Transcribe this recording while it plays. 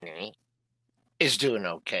is doing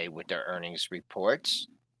okay with their earnings reports.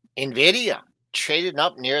 NVDA traded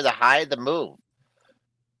up near the high of the move.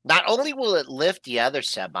 Not only will it lift the other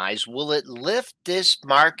semis, will it lift this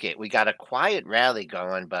market? We got a quiet rally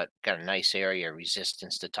going, but got a nice area of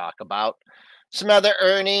resistance to talk about. Some other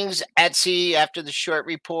earnings, Etsy after the short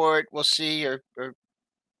report, we'll see, or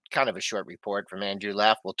kind of a short report from Andrew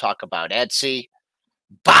Left. We'll talk about Etsy.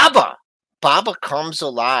 Baba. Baba comes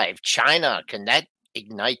alive. China, can that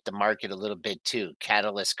ignite the market a little bit too?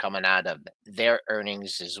 Catalyst coming out of their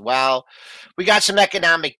earnings as well. We got some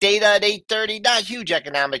economic data at 8:30. Not huge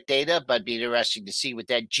economic data, but be interesting to see what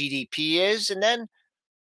that GDP is. And then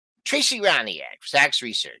Tracy Roniak, Sachs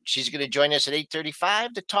Research. She's going to join us at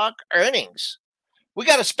 8:35 to talk earnings. We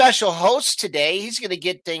got a special host today. He's going to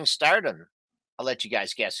get things started. I'll let you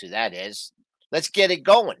guys guess who that is. Let's get it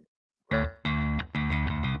going.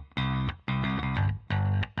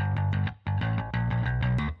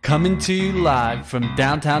 Coming to you live from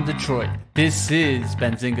downtown Detroit, this is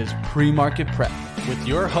Benzinga's Pre-Market Prep with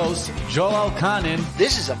your hosts, Joel Elkanin.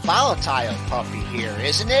 This is a volatile puppy here,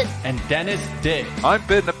 isn't it? And Dennis Dick. I'm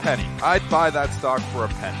bidding a penny. I'd buy that stock for a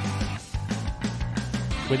penny.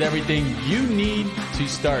 With everything you need to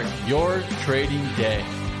start your trading day.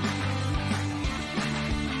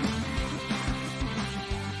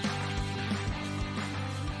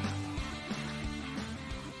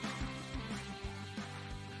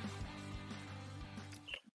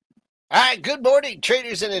 All right, good morning,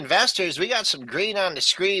 traders and investors. We got some green on the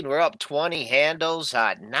screen. We're up 20 handles,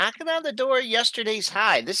 knocking on the door of yesterday's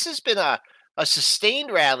high. This has been a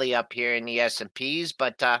sustained rally up here in the S&Ps,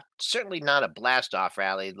 but certainly not a blast-off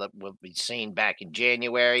rally that we've seen back in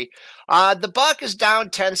January. The buck is down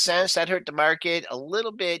 10 cents. That hurt the market a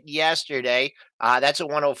little bit yesterday. That's a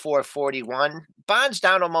 104.41. Bond's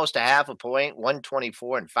down almost a half a point,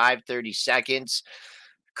 124 and 5/32.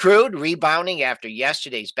 Crude rebounding after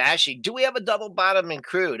yesterday's bashing. Do we have a double bottom in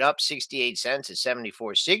crude? Up 68 cents at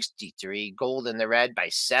 74.63. Gold in the red by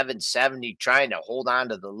 770, trying to hold on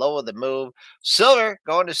to the low of the move. Silver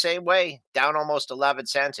going the same way, down almost 11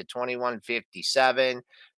 cents at 21.57.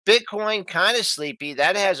 Bitcoin kind of sleepy.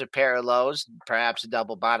 That has a pair of lows, perhaps a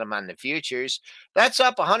double bottom on the futures. That's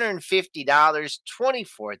up $150,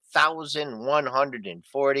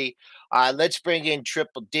 24,140. Let's bring in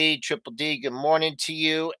Triple D. Triple D, good morning to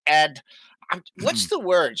you. And what's the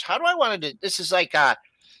words? How do I want to do this? Is like a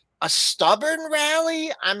stubborn rally.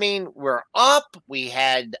 I mean, we're up. We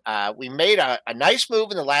made a nice move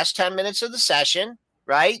in the last 10 minutes of the session,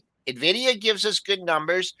 right? NVIDIA gives us good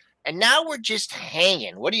numbers. And now we're just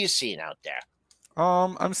hanging. What are you seeing out there?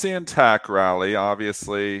 I'm seeing tech rally.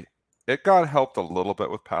 Obviously, it got helped a little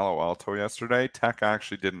bit with Palo Alto yesterday. Tech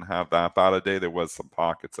actually didn't have that bad a day. There was some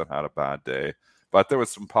pockets that had a bad day, but there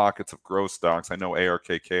was some pockets of growth stocks. I know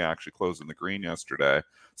ARKK actually closed in the green yesterday.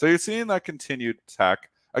 So you're seeing that continued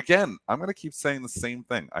tech. Again, I'm going to keep saying the same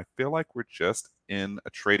thing. I feel like we're just in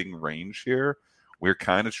a trading range here. We're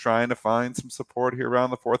kind of trying to find some support here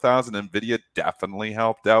around the 4,000. NVIDIA definitely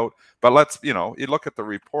helped out. But you look at the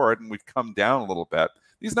report and we've come down a little bit.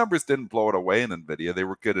 These numbers didn't blow it away in NVIDIA. They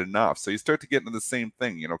were good enough. So you start to get into the same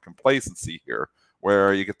thing, complacency here,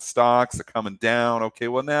 where you get the stocks are coming down. Okay,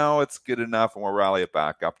 well, now it's good enough and we'll rally it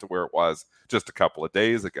back up to where it was just a couple of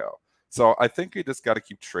days ago. So I think you just got to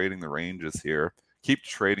keep trading the ranges here. Keep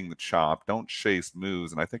trading the chop. Don't chase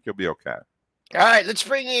moves, and I think you'll be okay. All right, let's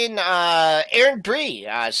bring in Aaron Bree,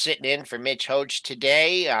 sitting in for Mitch Hoach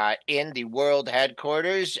today in the world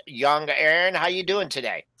headquarters. Young Aaron, how you doing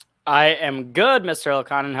today? I am good, Mr.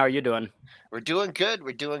 Elkanin. How are you doing? We're doing good.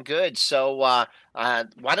 We're doing good. So why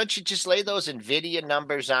don't you just lay those NVIDIA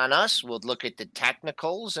numbers on us? We'll look at the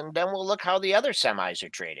technicals, and then we'll look how the other semis are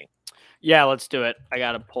trading. Yeah, let's do it. I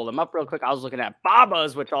got to pull them up real quick. I was looking at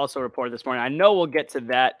Baba's, which also reported this morning. I know we'll get to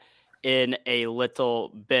that in a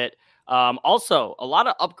little bit. Also, a lot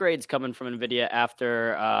of upgrades coming from NVIDIA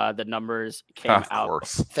after the numbers came out. Of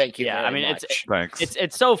course. Thank you. Yeah, very much.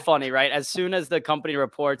 It's so funny, right? As soon as the company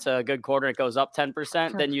reports a good quarter, it goes up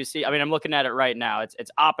 10%. Then you see, I'm looking at it right now.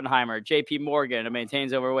 It's Oppenheimer, JP Morgan, it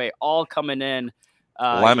maintains overweight, all coming in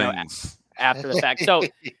Lemmings. After the fact. So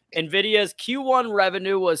NVIDIA's Q1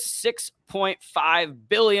 revenue was $6.5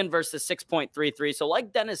 billion versus $6.33. So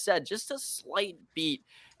like Dennis said, just a slight beat.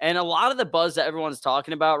 And a lot of the buzz that everyone's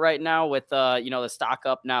talking about right now with, the stock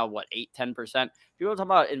up now, 8-10%. People are talking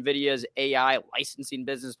about NVIDIA's AI licensing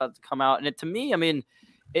business about to come out. And to me,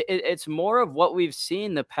 it's more of what we've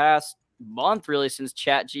seen the past month, really, since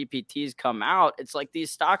ChatGPT's come out. It's like these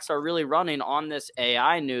stocks are really running on this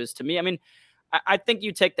AI news. To me, I think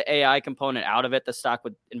you take the AI component out of it. The stock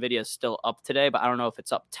with NVIDIA is still up today, but I don't know if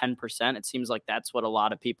it's up 10%. It seems like that's what a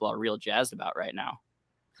lot of people are real jazzed about right now.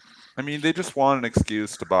 I mean, they just want an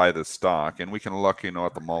excuse to buy this stock, and we can look, at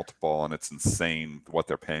the multiple, and it's insane what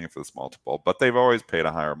they're paying for this multiple. But they've always paid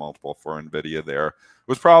a higher multiple for NVIDIA there. It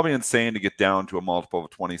was probably insane to get down to a multiple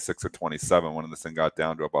of 26 or 27 when this thing got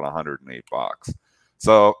down to about $108.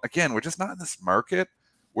 So again, we're just not in this market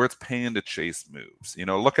where it's paying to chase moves.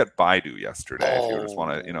 Look at Baidu yesterday. If you just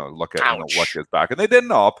want to, look at what goes back, and they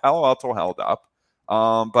didn't all. Palo Alto held up.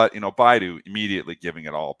 But Baidu immediately giving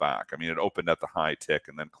it all back. I mean, it opened at the high tick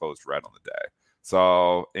and then closed red on the day.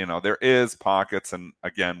 So, there is pockets, and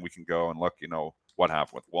again, we can go and look, what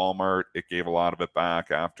happened with Walmart. It gave a lot of it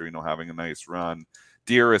back after, having a nice run.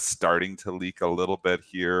 Deere is starting to leak a little bit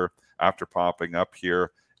here after popping up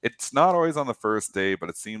here. It's not always on the first day, but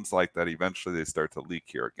it seems like that eventually they start to leak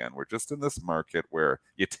here again. We're just in this market where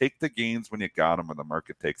you take the gains when you got them and the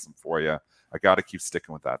market takes them for you. I got to keep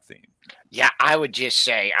sticking with that theme. Yeah, I would just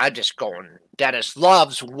say, I'm just going, Dennis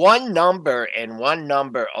loves one number and one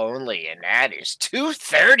number only, and that is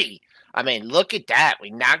 230. I mean, look at that. We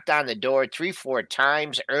knocked on the door 3-4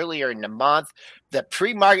 times earlier in the month. The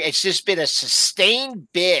pre-market, it's just been a sustained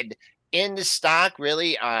bid in the stock,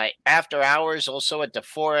 really, after hours, also at the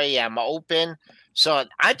 4 a.m. open. So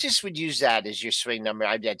I just would use that as your swing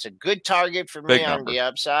number. That's a good target for me on the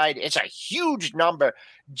upside. It's a huge number.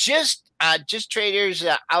 Just traders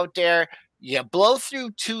out there, you blow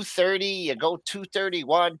through 230, you go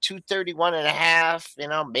 231, 231 and a half,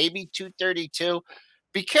 maybe 232.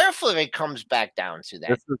 Be careful if it comes back down to that.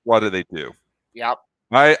 This is what do they do? Yep.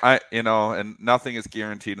 And nothing is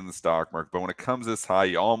guaranteed in the stock market, but when it comes this high,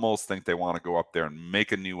 you almost think they want to go up there and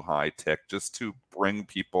make a new high tick just to bring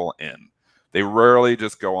people in. They rarely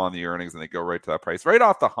just go on the earnings and they go right to that price. Right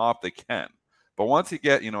off the hop, they can. But once you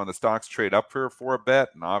get, and the stocks trade up here for a bit,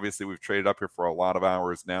 and obviously we've traded up here for a lot of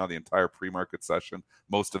hours now, the entire pre-market session,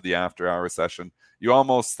 most of the after-hour session, you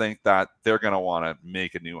almost think that they're going to want to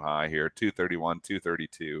make a new high here, 231,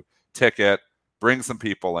 232, ticket, bring some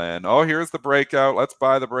people in. Oh, here's the breakout. Let's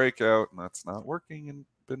buy the breakout. And that's not working and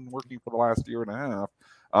been working for the last year and a half.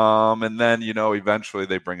 And then, eventually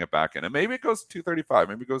they bring it back in. And maybe it goes to 235.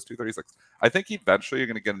 Maybe it goes to 236. I think eventually you're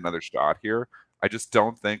going to get another shot here. I just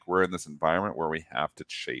don't think we're in this environment where we have to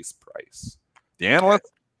chase price. The analysts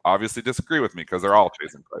obviously disagree with me because they're all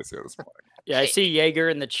chasing price here this morning. Yeah, I see Jaeger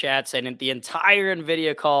in the chat saying the entire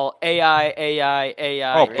NVIDIA call, AI.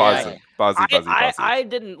 Oh, buzzing. I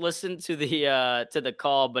didn't listen to the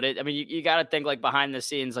call, but you got to think like behind the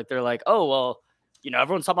scenes, like they're like, oh, well,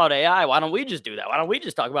 everyone's talking about AI. Why don't we just do that? Why don't we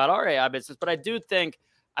just talk about our AI business? But I do think,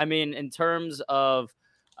 in terms of,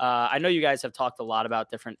 I know you guys have talked a lot about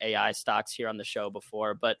different AI stocks here on the show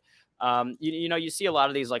before, but you see a lot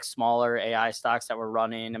of these like smaller AI stocks that were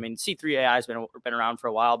running. C3 AI has been around for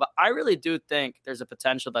a while, but I really do think there's a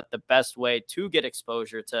potential that the best way to get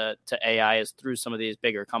exposure to AI is through some of these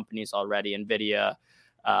bigger companies already, NVIDIA,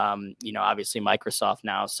 obviously Microsoft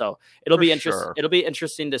now. So it'll be interesting. Sure. It'll be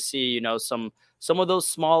interesting to see, some of those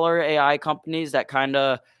smaller AI companies that kind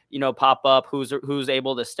of, pop up, who's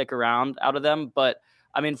able to stick around out of them. But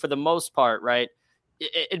for the most part, right,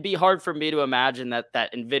 it'd be hard for me to imagine that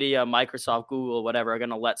NVIDIA, Microsoft, Google, whatever, are going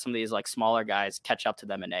to let some of these like smaller guys catch up to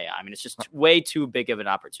them in AI. It's just way too big of an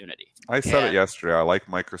opportunity. I said it yesterday. I like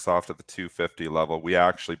Microsoft at the 250 level. We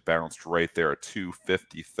actually bounced right there at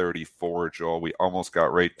 250.34, Joel. We almost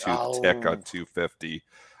got right to tick on 250.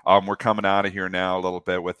 We're coming out of here now a little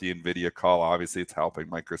bit with the NVIDIA call. Obviously, it's helping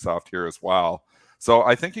Microsoft here as well. So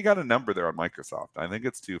I think you got a number there on Microsoft. I think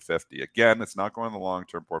it's 250. Again, it's not going in the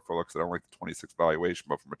long-term portfolio because I don't like the 26 valuation.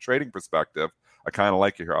 But from a trading perspective, I kind of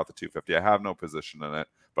like it here at the 250. I have no position in it,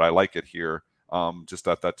 but I like it here just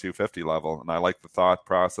at that 250 level. And I like the thought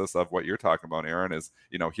process of what you're talking about, Aaron, is,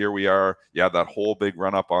 here we are. You have that whole big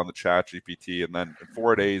run-up on the chat GPT, and then in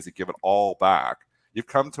 4 days, you give it all back. You've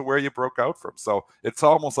come to where you broke out from. So it's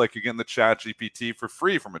almost like you're getting the chat GPT for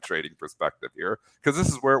free from a trading perspective here, because this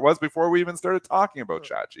is where it was before we even started talking about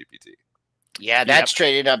chat GPT. Yeah, that's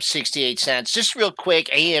traded up 68 cents. Just real quick,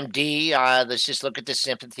 AMD, let's just look at the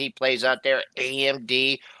sympathy plays out there.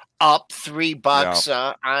 AMD up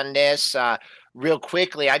 $3 on this. Real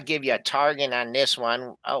quickly, I'd give you a target on this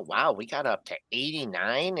one. Oh, wow, we got up to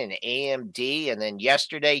 89 in AMD. And then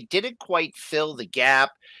yesterday, didn't quite fill the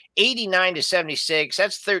gap. 89 to 76.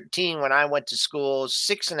 That's 13 when I went to school.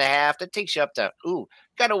 6.5. That takes you up to,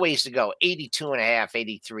 got a ways to go. 82.5,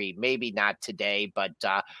 83. Maybe not today, but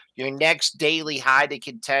your next daily high to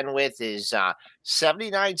contend with is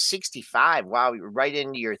 79.65. Wow, you're right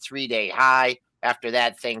into your 3-day high. After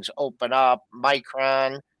that, things open up.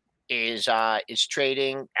 Micron is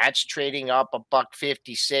trading. That's trading up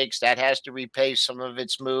 $1.56. That has to repay some of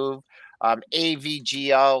its move.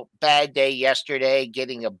 AVGO, bad day yesterday,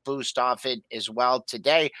 getting a boost off it as well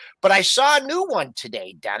today. But I saw a new one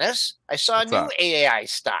today, Dennis. I saw What's a new that? AI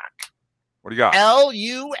stock. What do you got?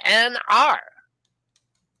 LUNR.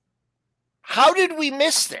 How did we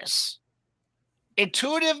miss this?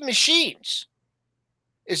 Intuitive Machines.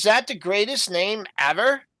 Is that the greatest name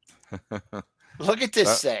ever? Look at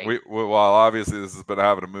this thing. Well, obviously this has been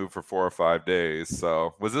having to move for 4 or 5 days.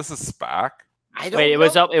 So was this a SPAC? I don't Wait, know.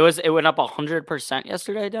 it went up 100%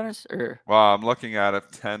 yesterday, Dennis? Or Well, I'm looking at it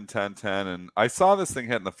 10, 10, 10, and I saw this thing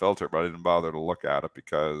hitting the filter, but I didn't bother to look at it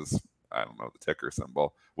because I don't know the ticker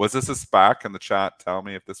symbol. Was this a SPAC? In the chat, tell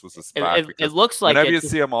me if this was a SPAC. it looks like whenever it. you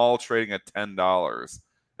see them all trading at $10,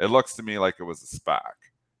 it looks to me like it was a SPAC.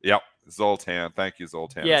 Yep, Zoltan. Thank you,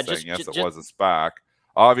 Zoltan. Yeah, saying yes, it was a SPAC.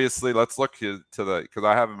 Obviously, let's look to the because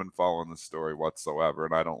I haven't been following this story whatsoever,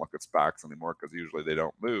 and I don't look at SPACs anymore because usually they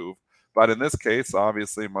don't move. But in this case,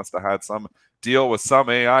 obviously, must have had some deal with some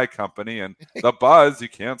AI company, and the buzz, you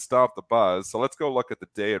can't stop the buzz. So let's go look at the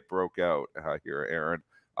day it broke out here, Aaron.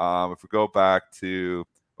 If we go back to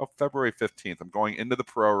February 15th, I'm going into the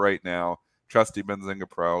Pro right now, trusty Benzinga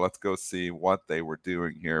Pro. Let's go see what they were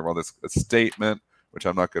doing here. Well, there's a statement, which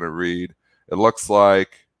I'm not going to read. It looks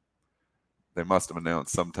like they must have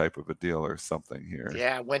announced some type of a deal or something here.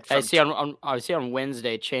 Yeah, it went from I see on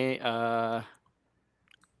Wednesday.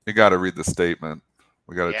 You got to read the statement.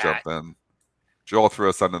 We got to jump in. Joel threw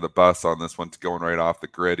us under the bus on this one, going right off the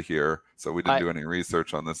grid here, so we didn't do any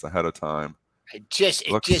research on this ahead of time. It just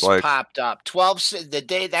popped up.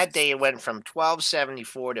 That day it went from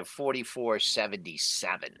 1274 to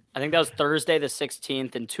 4477. I think that was Thursday the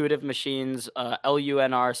 16th. Intuitive Machines,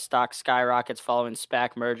 LUNR stock skyrockets following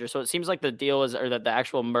SPAC merger. So it seems like the deal was, or that the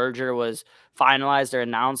actual merger was finalized or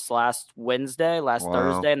announced last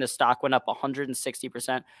Thursday, and the stock went up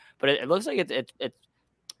 160%. But it looks like it's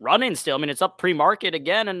running still. I mean, it's up pre-market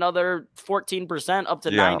again, another 14% up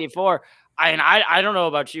to 94. I don't know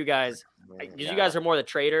about you guys. Because you guys are more the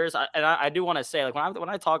traders, and I do want to say, like when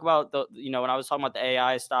I talk about when I was talking about the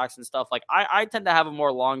AI stocks and stuff, like I tend to have a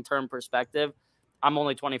more long term perspective. I'm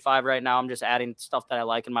only 25 right now. I'm just adding stuff that I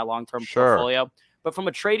like in my long term portfolio. But from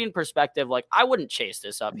a trading perspective, like I wouldn't chase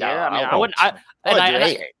this up here. I mean, I wouldn't.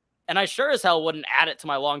 And I sure as hell wouldn't add it to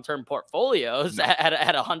my long term portfolios at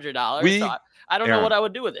 $100. So I don't know what I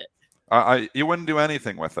would do with it. You wouldn't do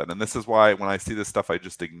anything with it. And this is why when I see this stuff, I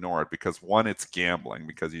just ignore it because one, it's gambling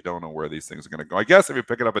because you don't know where these things are going to go. I guess if you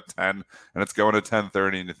pick it up at 10 and it's going to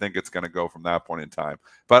 10:30 and you think it's going to go from that point in time,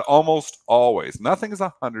 but almost always, nothing is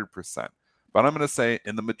 100%. But I'm going to say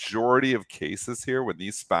in the majority of cases here, when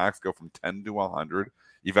these SPACs go from 10 to 100,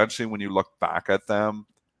 eventually when you look back at them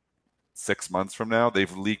 6 months from now,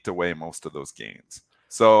 they've leaked away most of those gains.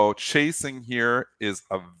 So chasing here is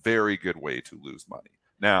a very good way to lose money.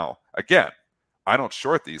 Now, again, I don't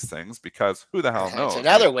short these things because who the hell knows? It's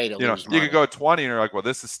another way to lose money. You could go at 20 and you're like, well,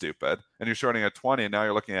 this is stupid. And you're shorting at 20 and now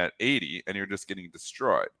you're looking at 80 and you're just getting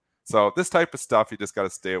destroyed. So this type of stuff, you just got to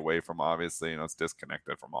stay away from. Obviously, it's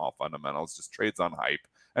disconnected from all fundamentals, just trades on hype.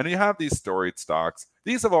 And you have these storied stocks.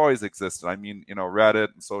 These have always existed. I mean,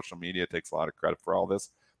 Reddit and social media takes a lot of credit for all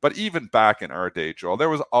this. But even back in our day, Joel, there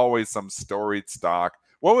was always some storied stock.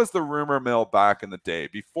 What was the rumor mill back in the day?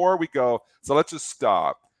 Before we go, so let's just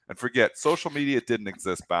stop and forget. Social media didn't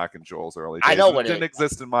exist back in Joel's early days. I know what it didn't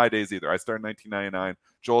exist in my days either. I started in 1999.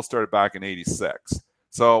 Joel started back in 86.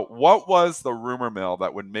 So what was the rumor mill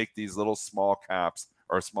that would make these little small caps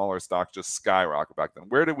or smaller stocks just skyrocket back then?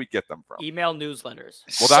 Where did we get them from? Email newsletters.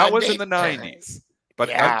 Well, that was in the 90s. But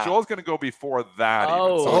Joel's going to go before that.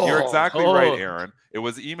 So you're exactly right, Aaron. It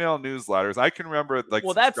was email newsletters. I can remember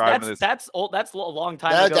subscribing to this. That's a long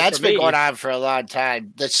time ago. That's been going on for a long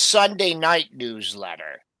time. The Sunday night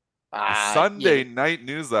newsletter. Sunday night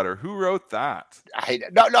newsletter. Who wrote that?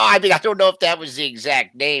 No. I mean, I don't know if that was the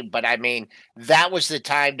exact name, but I mean, that was the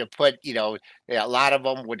time to put. A lot of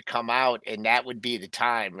them would come out, and that would be the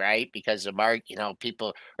time, right? Because the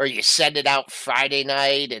people, or you send it out Friday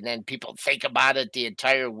night, and then people think about it the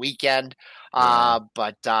entire weekend.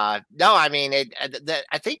 But no, I mean,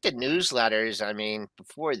 I think the newsletters. I mean,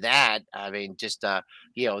 before that, I mean, just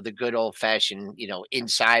the good old fashioned,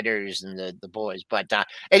 insiders and the boys. But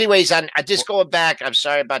anyways, I just going back. I'm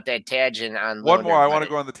sorry about that tangent on one more. I want to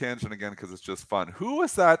go on the tangent again because it's just fun. Who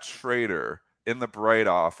was that trader in the Bright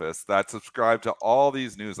office that subscribed to all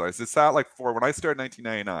these newsletters? It sat when I started in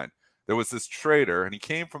 1999. There was this trader, and he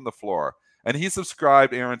came from the floor. And he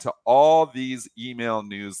subscribed, Aaron, to all these email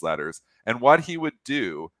newsletters. And what he would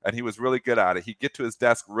do, and he was really good at it, he'd get to his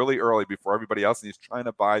desk really early before everybody else, and he's trying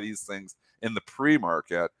to buy these things in the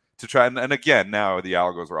pre-market to try. And again, now the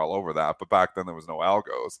algos are all over that, but back then there was no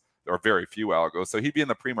algos. There were very few algos. So he'd be in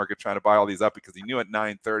the pre-market trying to buy all these up because he knew at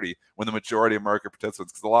 9:30 when the majority of market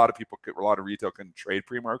participants, because a lot of retail couldn't trade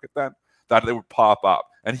pre-market then, that they would pop up.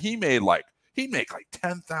 And he'd make like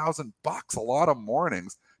 $10,000 a lot of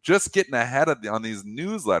mornings just getting ahead on these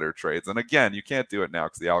newsletter trades. And again, you can't do it now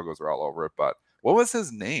because the algos are all over it. But what was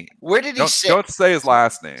his name? Where did he sit? Don't say his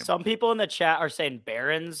last name. Some people in the chat are saying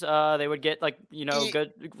Barron's. They would get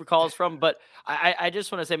good recalls from. But I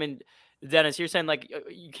just want to say, I mean, Dennis, you're saying like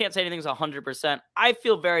you can't say anything's 100%. I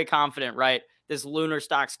feel very confident, right? This lunar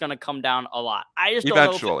stock's going to come down a lot. I just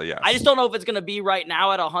don't know. Yes. I just don't know if it's going to be right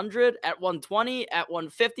now at 100, at 120, at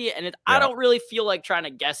 150, and I don't really feel like trying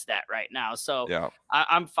to guess that right now. So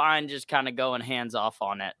I'm fine just kind of going hands off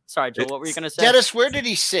on it. Sorry, Joel, what were you going to say? Dennis, where did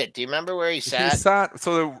he sit? Do you remember where he sat?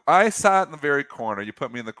 I sat in the very corner. You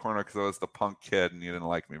put me in the corner because I was the punk kid and you didn't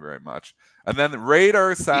like me very much. And then the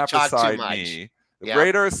Radar sat beside me.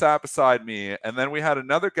 Radar sat beside me, and then we had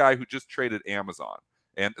another guy who just traded Amazon.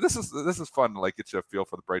 And this is fun to like get you a feel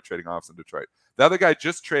for the bright trading office in Detroit. The other guy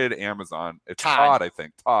just traded Amazon. It's Todd, I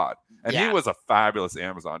think. Todd. And he was a fabulous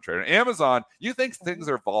Amazon trader. Amazon, you think things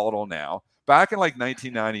are volatile now. Back in like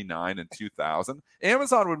 1999 and 2000,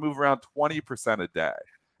 Amazon would move around 20% a day.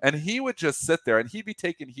 And he would just sit there and he'd be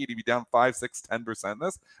taking heat. He'd be down 5, 6, 10%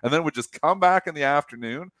 this, and then would just come back in the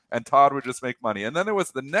afternoon and Todd would just make money. And then there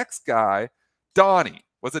was the next guy, Donnie.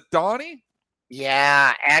 Was it Donnie?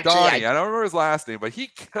 Yeah, actually, Donnie, I don't remember his last name, but he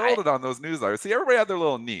killed it on those newsletters. See, everybody had their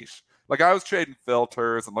little niche. Like I was trading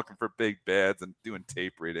filters and looking for big bids and doing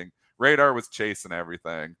tape reading. Radar was chasing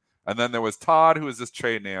everything. And then there was Todd, who was just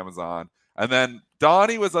trading Amazon. And then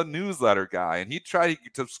Donnie was a newsletter guy, and he tried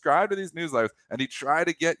to subscribe to these newsletters, and he tried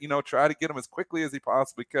to get them as quickly as he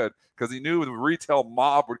possibly could because he knew the retail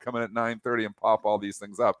mob would come in at 9:30 and pop all these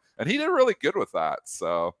things up. And he did really good with that.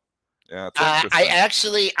 So. Yeah,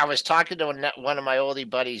 I was talking to one of my oldie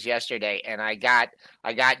buddies yesterday, and I got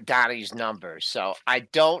Donnie's number. So I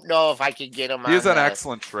don't know if I could get him. He's an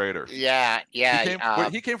excellent trader. Yeah.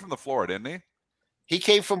 He came from the floor, didn't he? He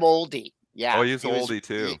came from Oldie. Yeah. Oh, he's oldie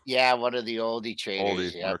too. Yeah, one of the oldie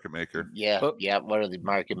traders. Market maker. Yeah, one of the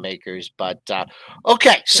market makers. But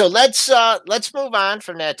okay, so let's move on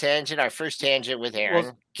from that tangent. Our first tangent with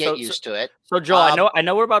Aaron. Get used to it. So Joel, I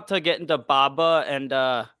know we're about to get into BABA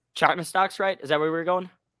and China stocks, right? Is that where we're going?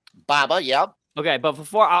 BABA, yep. Okay, but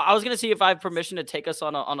before I was gonna see if I have permission to take us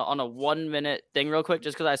on a 1 minute thing real quick,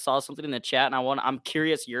 just because I saw something in the chat and I'm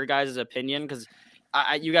curious your guys' opinion because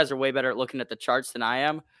you guys are way better at looking at the charts than I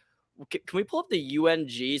am. Can we pull up the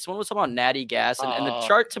UNG? Someone was talking about natty gas, and the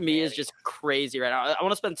chart to me is just crazy right now. I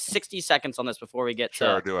want to spend 60 seconds on this before we get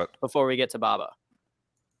to BABA.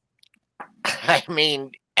 I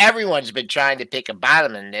mean, everyone's been trying to pick a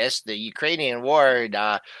bottom in this. The Ukrainian war,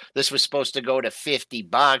 this was supposed to go to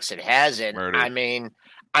 $50. It hasn't. Murdered. I mean,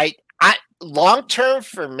 I long term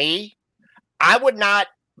for me, I would not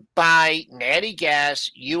buy natty gas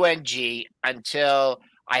UNG until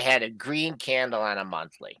I had a green candle on a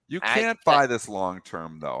monthly. You can't buy this long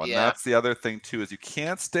term though, and that's the other thing too is you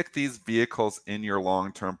can't stick these vehicles in your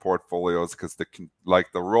long term portfolios because the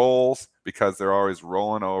rolls, because they're always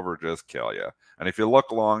rolling over, just kill you. And if you look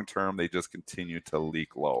long term, they just continue to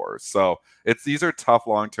leak lower. So these are tough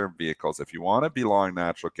long term vehicles. If you want to be long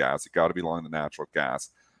natural gas, you got to be long the natural gas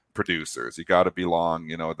producers. You got to be long,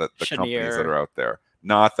 the companies that are out there.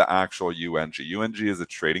 Not the actual UNG. UNG is a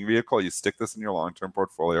trading vehicle. You stick this in your long-term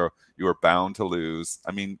portfolio, you are bound to lose.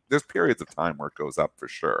 I mean, there's periods of time where it goes up for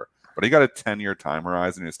sure. But you got a 10-year time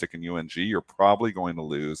horizon, you're sticking UNG, you're probably going to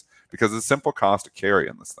lose because it's a simple cost to carry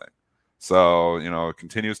in this thing. So, it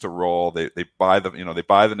continues to roll. They buy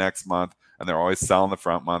the next month, and they're always selling the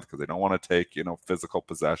front month because they don't want to take, physical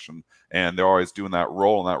possession. And they're always doing that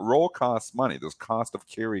roll, and that roll costs money. There's cost of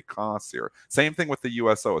carry costs here. Same thing with the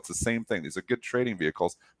USO. It's the same thing. These are good trading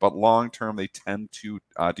vehicles, but long term they tend to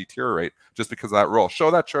deteriorate just because of that roll.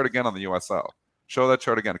 Show that chart again on the USO. Show that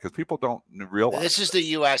chart again because people don't realize. This is the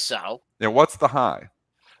USO. Yeah, what's the high?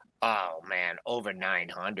 Oh man, over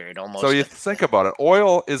 900 almost. So you think about it.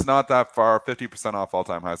 Oil is not that far, 50% off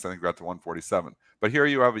all-time highs. I think we're at to 147. But here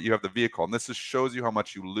you have the vehicle, and this just shows you how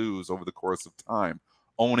much you lose over the course of time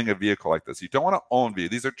owning a vehicle like this. You don't want to own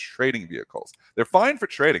vehicles. These are trading vehicles. They're fine for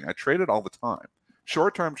trading. I trade it all the time.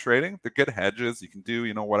 Short-term trading, they're good hedges. You can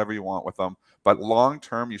do, whatever you want with them. But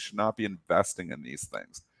long-term, you should not be investing in these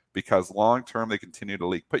things because long-term, they continue to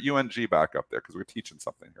leak. Put UNG back up there because we're teaching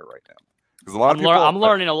something here right now. Because a lot of people, I'm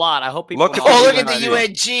learning a lot. I hope people look at the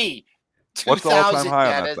UNG. What's the all-time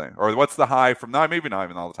high on that thing? Or what's the high from now? Maybe not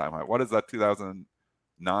even all-time high. What is that?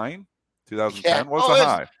 2009, 2010? Yeah. What's the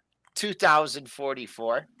high?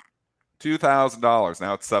 2044. $2,000.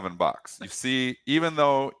 Now it's $7. You see, even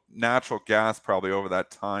though natural gas probably over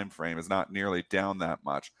that time frame is not nearly down that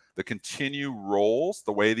much, the continue rolls,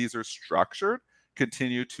 the way these are structured,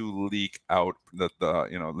 continue to leak out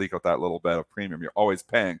leak out that little bit of premium you're always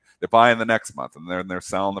paying. They're buying the next month and they're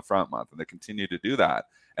selling the front month, and they continue to do that.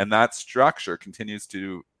 And that structure continues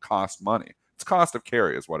to cost money. It's cost of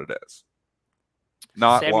carry is what it is,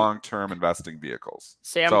 not long-term investing vehicles.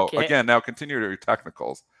 So again, now continue to your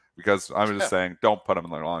technicals, because I'm just saying don't put them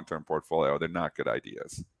in their long-term portfolio. They're not good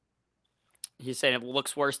ideas. He's saying it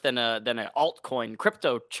looks worse than an altcoin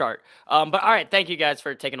crypto chart. But all right, thank you guys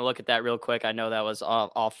for taking a look at that real quick. I know that was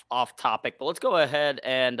off topic, but let's go ahead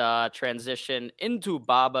and transition into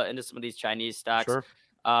BABA, into some of these Chinese stocks. Sure.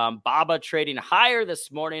 BABA trading higher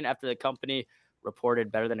this morning after the company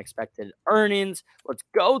reported better than expected earnings. Let's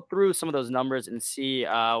go through some of those numbers and see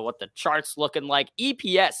what the chart's looking like.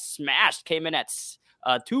 EPS smashed, came in at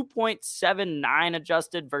 2.79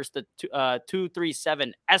 adjusted versus the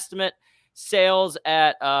 237 estimate. Sales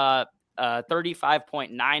at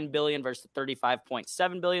 35.9 billion versus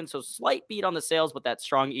 35.7 billion. So slight beat on the sales, but that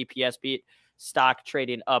strong EPS beat. Stock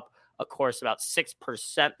trading up, of course, about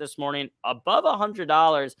 6% this morning, above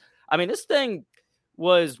 $100. I mean, this thing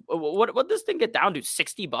was what this thing get down to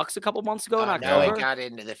 $60 a couple months ago in October? No, it got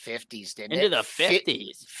into the 50s, didn't it? Into the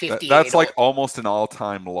 50s. That's like almost an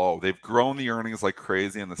all-time low. They've grown the earnings like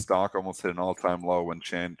crazy, and the stock almost hit an all-time low when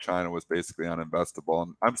China was basically uninvestable.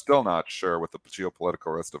 And I'm still not sure with the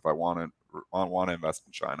geopolitical risk if I want to invest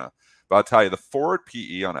in China. But I'll tell you, the forward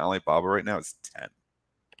PE on Alibaba right now is 10.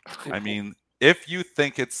 I mean, if you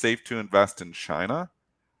think it's safe to invest in China,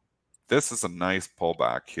 this is a nice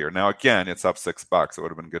pullback here. Now, again, it's up $6. It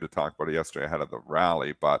would have been good to talk about it yesterday ahead of the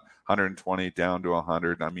rally, but 120 down to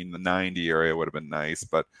 100. I mean, the 90 area would have been nice,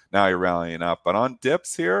 but now you're rallying up. But on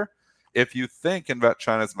dips here, if you think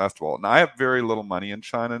China's investable, and I have very little money in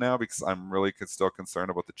China now because I'm really still concerned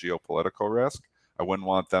about the geopolitical risk. I wouldn't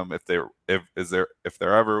want them if they're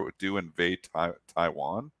ever do invade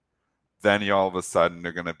Taiwan. Then all of a sudden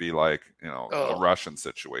they're going to be like, the Russian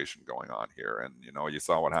situation going on here. And, you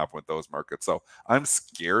saw what happened with those markets. So I'm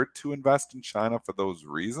scared to invest in China for those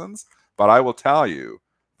reasons. But I will tell you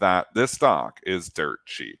that this stock is dirt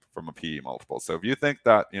cheap from a PE multiple. So if you think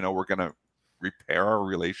that, we're going to repair our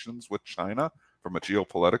relations with China from a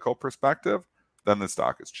geopolitical perspective, then the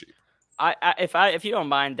stock is cheap. If you don't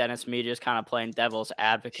mind, Dennis, me just kind of playing devil's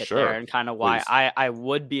advocate there, and kind of why I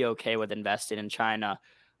would be okay with investing in China.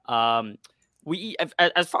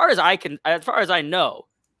 As far as I know,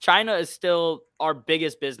 China is still our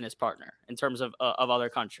biggest business partner in terms of other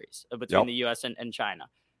countries between the U.S. and China.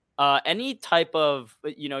 Any type of,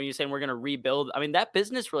 you're saying we're going to rebuild. I mean, that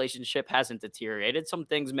business relationship hasn't deteriorated. Some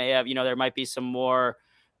things may have, there might be some more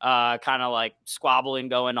kind of like squabbling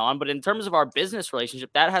going on. But in terms of our business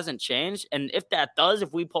relationship, that hasn't changed. And if that does,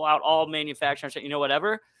 if we pull out all manufacturing,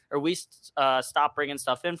 whatever, or we stop bringing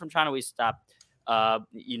stuff in from China, we stop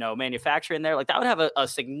manufacturing there, like that would have a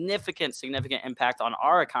significant impact on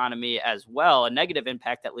our economy as well, a negative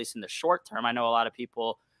impact, at least in the short term. I know a lot of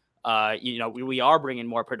people, we are bringing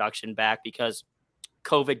more production back because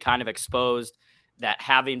COVID kind of exposed that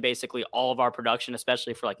having basically all of our production,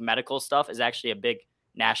 especially for like medical stuff, is actually a big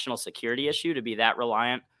national security issue to be that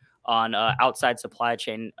reliant on outside supply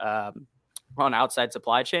chains.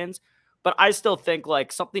 But I still think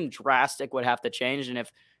like something drastic would have to change. And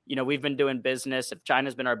if we've been doing business, if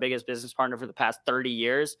China's been our biggest business partner for the past 30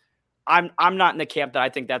 years, I'm not in the camp that I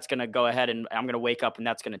think that's going to go ahead and I'm going to wake up and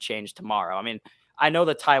that's going to change tomorrow. I mean, I know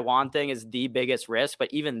the Taiwan thing is the biggest risk, but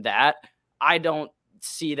even that, I don't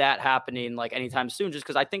see that happening like anytime soon, just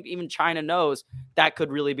because I think even China knows that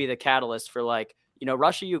could really be the catalyst for like,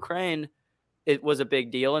 Russia, Ukraine, it was a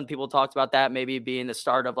big deal. And people talked about that maybe being the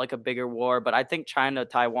start of like a bigger war. But I think China,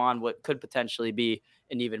 Taiwan could potentially be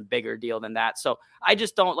an even bigger deal than that. So I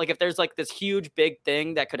just don't like if there's like this huge big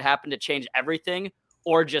thing that could happen to change everything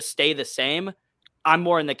or just stay the same. I'm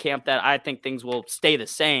more in the camp that I think things will stay the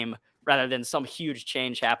same rather than some huge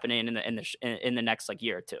change happening in the next like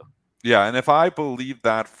year or two. Yeah, and if I believe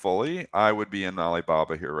that fully, I would be in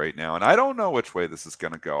Alibaba here right now. And I don't know which way this is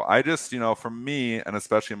going to go. I just, for me, and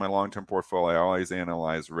especially in my long-term portfolio, I always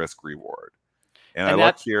analyze risk reward. And I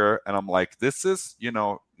look here and I'm like, this is,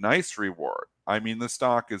 nice reward. I mean, the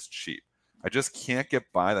stock is cheap. I just can't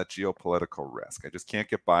get by that geopolitical risk. I just can't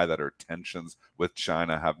get by that our tensions with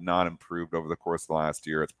China have not improved over the course of the last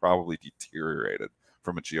year. It's probably deteriorated.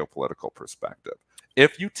 from a geopolitical perspective.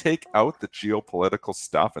 If you take out the geopolitical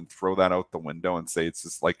stuff and throw that out the window and say it's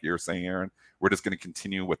just like you're saying, Aaron, we're just going to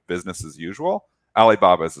continue with business as usual,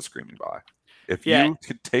 Alibaba is a screaming buy. If you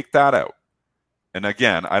could take that out, and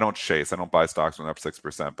again, I don't chase, I don't buy stocks when they're up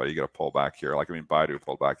 6%, but you get a pullback here. Baidu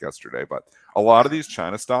pulled back yesterday. But a lot of these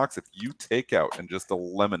China stocks, if you take out and just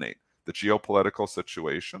eliminate the geopolitical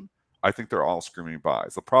situation, I think they're all screaming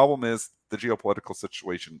buys. The problem is the geopolitical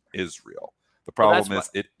situation is real. The problem is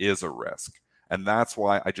it is a risk. And that's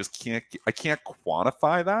why I just can't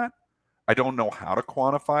quantify that. I don't know how to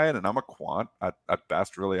quantify it. And I'm a quant at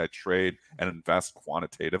best. Really, I trade and invest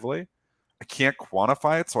quantitatively. I can't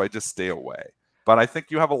quantify it, so I just stay away. But I think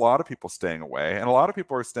you have a lot of people staying away, and a lot of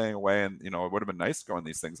people are staying away. And, it would have been nice going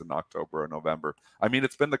these things in October or November. I mean,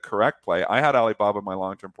 it's been the correct play. I had Alibaba in my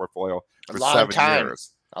long-term portfolio for 7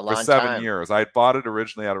 years. For 7 years. I had bought it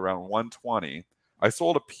originally at around 120. I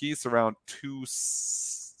sold a piece around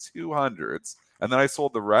 200s, and then I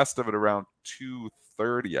sold the rest of it around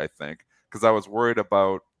 230, I think, because I was worried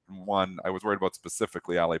about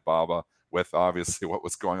specifically Alibaba with obviously what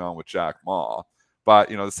was going on with Jack Ma. But,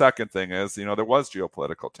 the second thing is, there was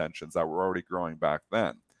geopolitical tensions that were already growing back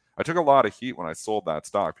then. I took a lot of heat when I sold that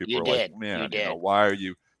stock. People were like, man, why are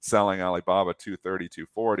you selling Alibaba 230,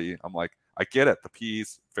 240? I'm like, I get it. The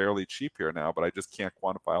P's fairly cheap here now, but I just can't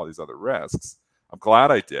quantify all these other risks. I'm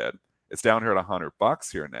glad I did. It's down here at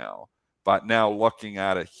 $100 here now. But now looking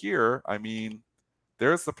at it here, I mean,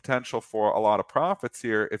 there's the potential for a lot of profits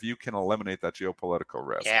here if you can eliminate that geopolitical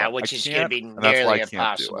risk. Yeah, which is going to be nearly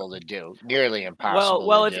impossible to do. Nearly impossible.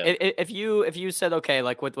 Well, if you said, okay,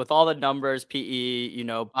 like with all the numbers, PE,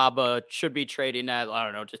 BABA should be trading at, I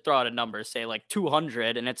don't know, just throw out a number, say like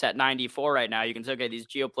 200, and it's at 94 right now. You can say, okay, these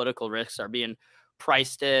geopolitical risks are being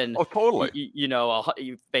priced in. Oh, totally.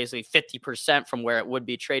 Basically 50% from where it would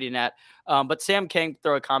be trading at. But Sam King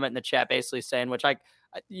throw a comment in the chat basically saying, which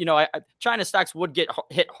China stocks would get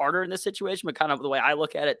hit harder in this situation, but kind of the way I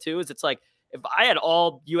look at it too is it's like if I had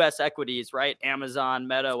all U.S. equities, right, Amazon,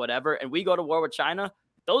 Meta, whatever, and we go to war with China,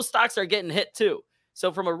 those stocks are getting hit too.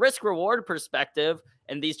 So from a risk reward perspective,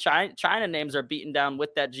 and these China names are beaten down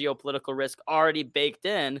with that geopolitical risk already baked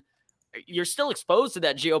in, you're still exposed to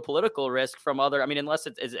that geopolitical risk from other. I mean, unless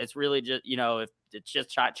it's really just if it's just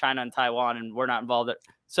China and Taiwan and we're not involved.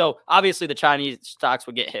 So obviously the Chinese stocks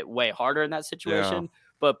would get hit way harder in that situation.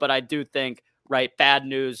 Yeah. But I do think, right, bad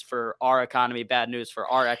news for our economy, bad news for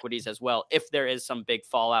our equities as well, if there is some big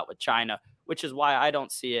fallout with China, which is why I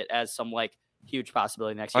don't see it as some huge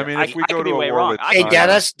possibility next year. I mean, if we go to a war with China. Hey,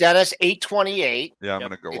 Dennis, 828. Yeah, I'm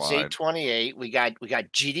going to go It's wide. 828. We got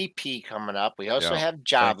GDP coming up. We also have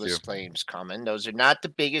jobless claims coming. Those are not the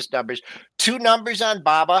biggest numbers. 2 numbers on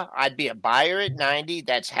BABA. I'd be a buyer at 90.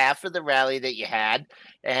 That's half of the rally that you had.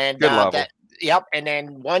 And good level. Yep. And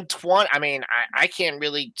then 120. I mean, I can't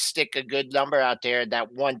really stick a good number out there.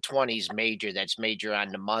 That 120 is major. That's major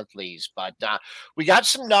on the monthlies. But we got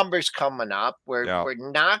some numbers coming up. We're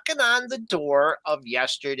knocking on the door of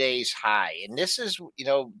yesterday's high. And this is,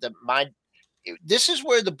 this is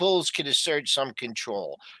where the bulls can assert some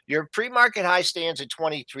control. Your pre-market high stands at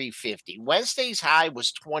 23.50. Wednesday's high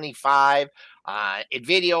was 25.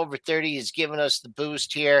 NVDA over 30 has given us the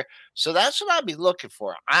boost here. So that's what I'd be looking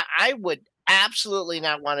for. I would absolutely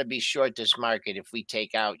not want to be short this market if we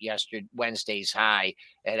take out Wednesday's high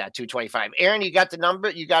at 225. Aaron, you got the number?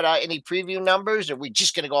 You got any preview numbers, or are we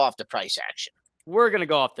just going to go off the price action? We're going to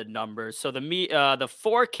go off the numbers. So the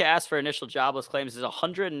forecast for initial jobless claims is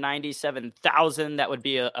 197,000. That would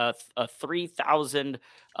be a 3,000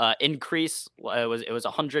 increase. It was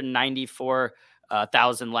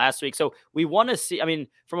 194,000 last week. So we want to see, I mean,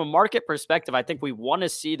 from a market perspective, I think we want to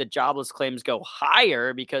see the jobless claims go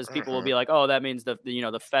higher because people will be like, oh, that means the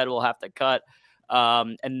Fed will have to cut.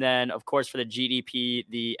 And then of course for the GDP,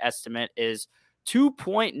 the estimate is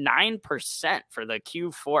 2.9% for the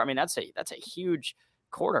Q4. I mean, that's a huge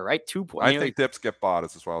quarter, right? I think dips get bought,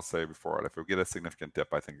 is what I'll say before it. If we get a significant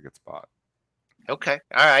dip, I think it gets bought. Okay.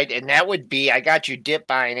 All right. And that would be, I got your dip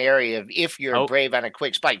buying area of, if you're brave on a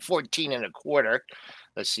quick spike, 14.25.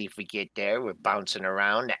 Let's see if we get there. We're bouncing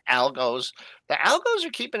around. The algos are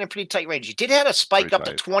keeping a pretty tight range. You did have a spike up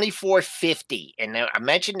to 24.50. And I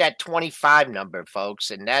mentioned that 25 number,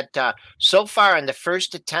 folks. And that so far in the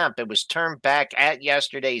first attempt, it was turned back at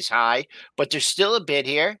yesterday's high. But there's still a bid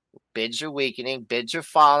here. Bids are weakening. Bids are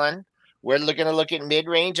falling. We're going to look at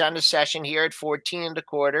mid-range on the session here at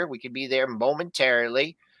 14.25. We could be there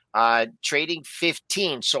momentarily. Trading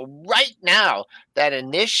 15. So right now, that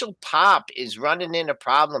initial pop is running into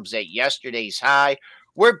problems at yesterday's high.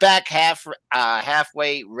 We're back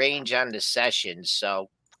halfway range on the session.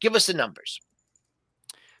 So give us the numbers.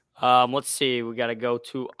 Let's see. We got to go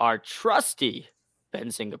to our trusty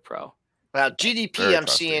Benzinga Pro. Well, GDP Very I'm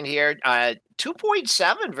trusty. seeing here,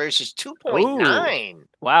 2.7 versus Ooh, 2.9.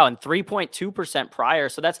 wow, and 3.2% prior.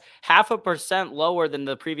 So that's 0.5% lower than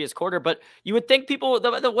the previous quarter. But you would think people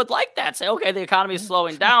would like that. Say, okay, the economy is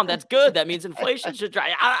slowing down. That's good. That means inflation should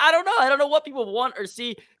dry. I don't know. I don't know what people want or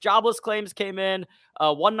see. Jobless claims came in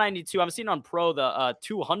 192. I'm seeing on Pro the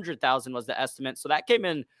 200,000 was the estimate. So that came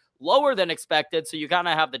in lower than expected. So you kind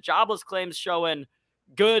of have the jobless claims showing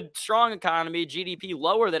good, strong economy, GDP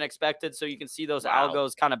lower than expected. So you can see those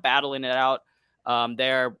algos kind of battling it out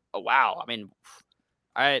there. Wow. I mean,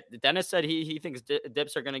 all right. Dennis said he thinks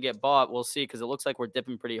dips are going to get bought. We'll see, because it looks like we're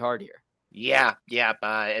dipping pretty hard here. Yeah.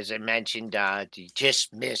 As I mentioned, you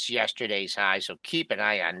just missed yesterday's high, so keep an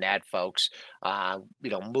eye on that, folks.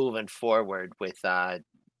 Moving forward with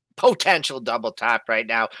potential double top right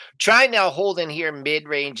now. Trying now holding here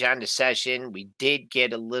mid-range on the session. We did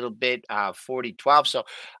get a little bit 40-12. So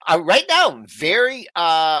right now, very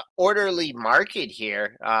orderly market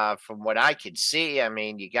here from what I could see. I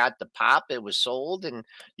mean, you got the pop, it was sold, and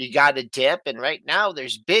you got a dip. And right now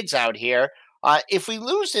there's bids out here. If we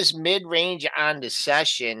lose this mid-range on the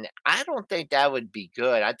session, I don't think that would be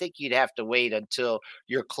good. I think you'd have to wait until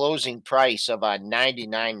your closing price of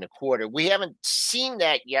 99 and a quarter. We haven't seen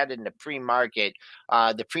that yet in the pre-market.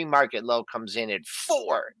 The pre-market low comes in at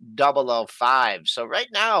 4,005. So right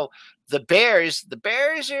now, the Bears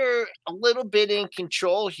are a little bit in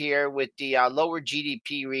control here with the lower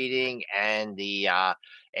GDP reading and the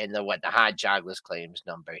hot jobless claims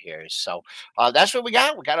number here. So that's what we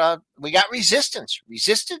got. We got resistance.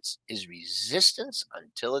 Resistance is resistance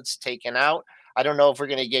until it's taken out. I don't know if we're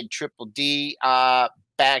going to get triple D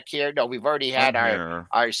back here. No, we've already had our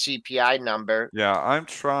CPI number. Yeah, I'm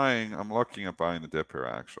looking at buying the dip here,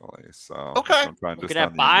 actually. So okay, I'm trying looking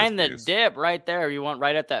at buying the dip right there. You want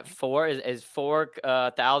right at that 4 is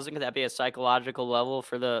 4,000. Could that be a psychological level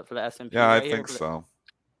for the S&P? Yeah, I think so.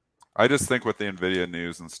 I just think with the NVIDIA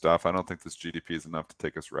news and stuff, I don't think this GDP is enough to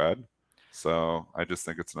take us red. So I just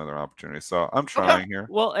think it's another opportunity. So I'm trying here.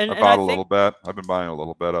 Well, I bought a little bit. I've been buying a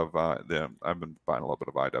little bit of I've been buying a little bit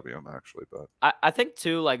of IWM actually, but I think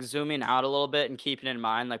too, like zooming out a little bit and keeping in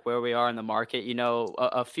mind like where we are in the market.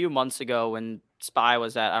 A few months ago when SPY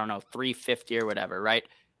was at 350 or whatever, right?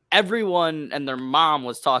 Everyone and their mom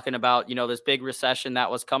was talking about this big recession that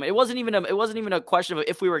was coming. It wasn't even a question of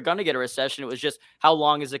if we were going to get a recession. It was just how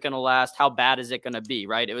long is it going to last? How bad is it going to be?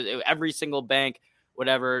 Right? It was every single bank,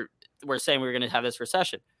 whatever, we're saying we were going to have this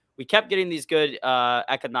recession. We kept getting these good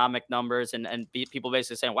economic numbers and people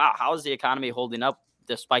basically saying, wow, how is the economy holding up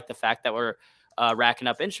despite the fact that we're racking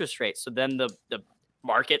up interest rates? So then the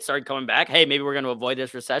market started coming back. Hey, maybe we're going to avoid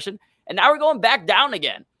this recession. And now we're going back down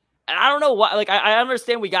again. And I don't know why. Like, I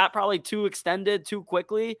understand we got probably too extended too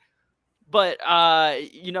quickly. But,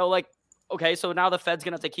 okay, so now the Fed's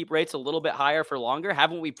going to have to keep rates a little bit higher for longer.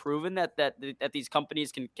 Haven't we proven that these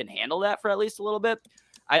companies can handle that for at least a little bit?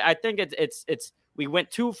 I think it's we went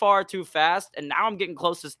too far too fast, and now I'm getting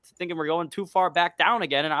close to thinking we're going too far back down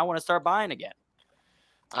again, and I want to start buying again.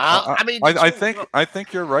 I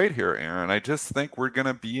think you're right here, Aaron. I just think we're going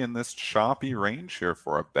to be in this choppy range here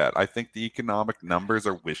for a bit. I think the economic numbers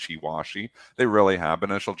are wishy-washy. They really have.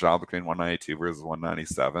 Initial job between 192 versus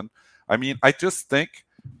 197. I mean, I just think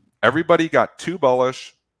everybody got too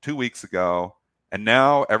bullish 2 weeks ago, and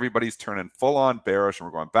now everybody's turning full-on bearish, and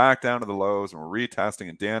we're going back down to the lows, and we're retesting,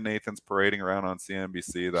 and Dan Nathan's parading around on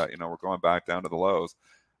CNBC that, we're going back down to the lows.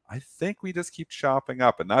 I think we just keep chopping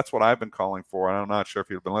up, and that's what I've been calling for. And I'm not sure if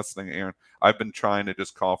you've been listening, Aaron. I've been trying to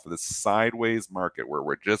just call for this sideways market where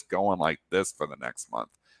we're just going like this for the next month.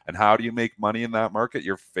 And how do you make money in that market?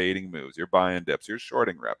 You're fading moves. You're buying dips. You're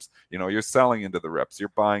shorting reps. You're selling into the reps.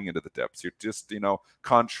 You're buying into the dips. You're just,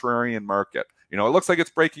 contrarian market. It looks like it's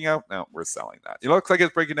breaking out. No, we're selling that. It looks like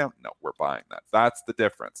it's breaking down. No, we're buying that. That's the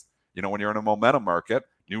difference. When you're in a momentum market,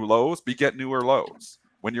 new lows beget newer lows.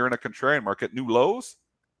 When you're in a contrarian market, new lows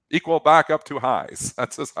equal back up to highs.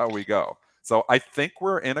 That's just how we go. So I think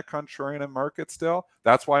we're in a contrarian market still.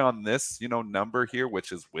 That's why on this, number here,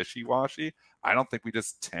 which is wishy-washy, I don't think we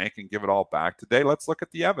just tank and give it all back today. Let's look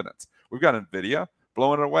at the evidence. We've got NVIDIA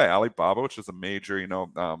blowing it away. Alibaba, which is a major,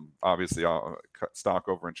 obviously stock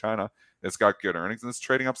over in China, it's got good earnings and it's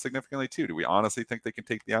trading up significantly too. Do we honestly think they can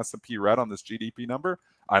take the S&P red on this GDP number?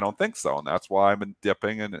 I don't think so. And that's why I've been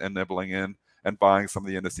dipping and nibbling in and buying some of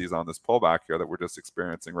the indices on this pullback here that we're just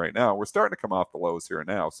experiencing right now. We're starting to come off the lows here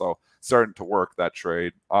now. So starting to work that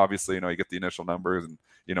trade. Obviously, you get the initial numbers and,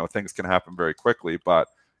 things can happen very quickly. But,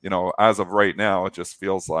 as of right now, it just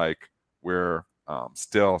feels like we're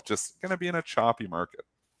still just going to be in a choppy market.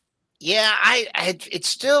 Yeah, it's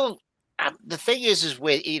still the thing is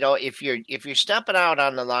with if you're stepping out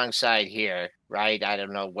on the long side here, right? I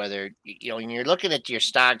don't know whether when you're looking at your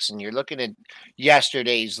stocks and you're looking at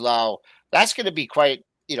yesterday's low, that's going to be quite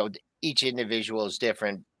each individual is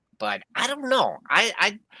different, but I don't know.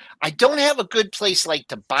 I don't have a good place like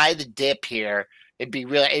to buy the dip here. It'd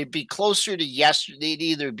be closer to yesterday. It'd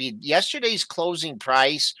either be yesterday's closing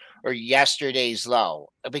price or yesterday's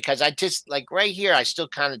low because I just like right here, I still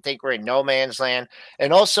kind of think we're in no man's land.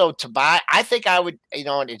 And also to buy, I think I would,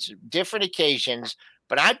 and it's different occasions,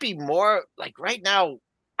 but I'd be more like right now,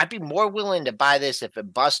 I'd be more willing to buy this if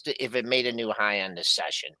it busted, if it made a new high on this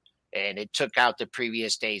session and it took out the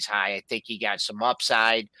previous day's high. I think you got some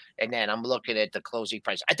upside. And then I'm looking at the closing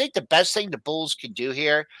price. I think the best thing the Bulls could do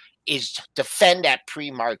here is defend that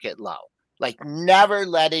pre-market low. Like never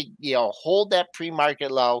let it, hold that pre-market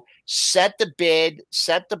low, set the bid,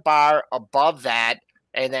 set the bar above that,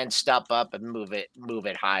 and then step up and move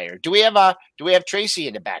it higher. Do we have Tracy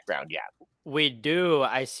in the background yet? We do.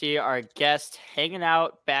 I see our guest hanging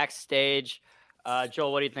out backstage.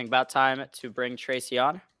 Joel, what do you think? About time to bring Tracy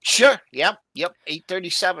on? Sure. Yep.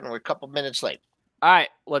 8:37. We're a couple minutes late. All right,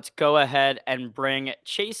 let's go ahead and bring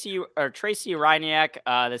Tracy Reiniak,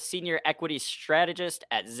 the senior equity strategist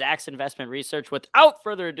at Zacks Investment Research. Without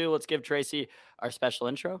further ado, let's give Tracy our special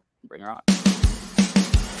intro. Bring her on.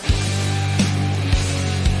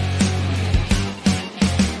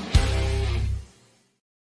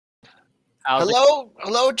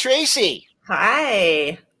 Hello, Tracy.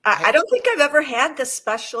 Hi. I don't think I've ever had this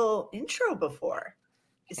special intro before.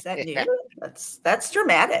 Is that new? That's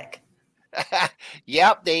dramatic.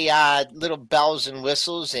 Yep, they little bells and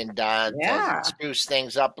whistles and to spruce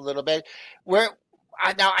things up a little bit.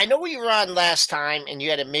 Now I know you were on last time and you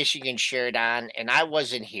had a Michigan shirt on and I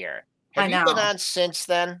wasn't here. Have you been on since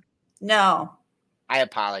then? No. I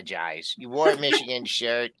apologize. You wore a Michigan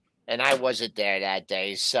shirt and I wasn't there that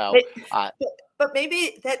day. So but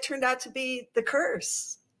maybe that turned out to be the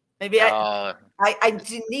curse. Maybe I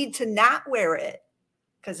need to not wear it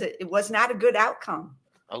because it was not a good outcome.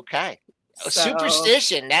 Okay.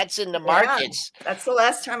 Superstition, that's in the markets. That's the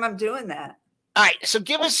last time I'm doing that. All right, so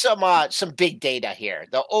give us some big data here.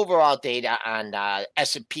 The overall data on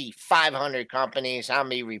S&P 500 companies, how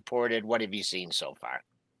many reported, what have you seen so far?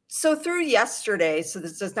 So through yesterday, so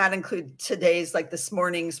this does not include today's, like this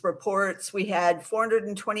morning's reports, we had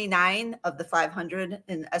 429 of the 500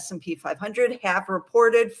 in S&P 500 have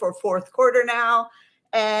reported for fourth quarter now.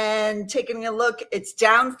 And taking a look, it's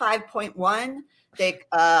down 5.1.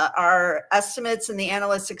 Our estimates and the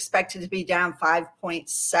analysts expected to be down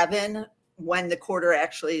 5.7 when the quarter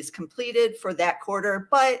actually is completed for that quarter.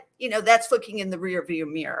 But, that's looking in the rear view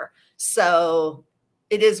mirror. So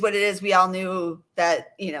it is what it is. We all knew that,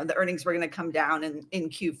 the earnings were going to come down in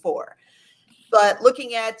Q4. But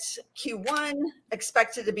looking at Q1,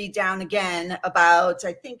 expected to be down again about,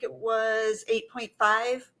 I think it was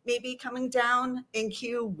 8.5, maybe coming down in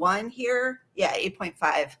Q1 here. Yeah,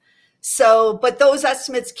 8.5. So, but those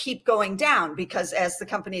estimates keep going down because as the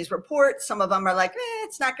companies report, some of them are like,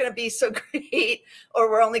 it's not going to be so great, or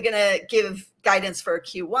we're only going to give guidance for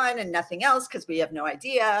Q1 and nothing else because we have no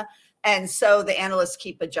idea. And so the analysts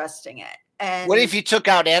keep adjusting it. And what if you took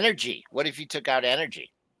out energy?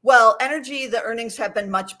 Well, energy, the earnings have been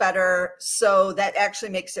much better. So that actually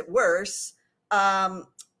makes it worse.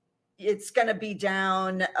 It's going to be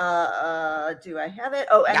down. Do I have it?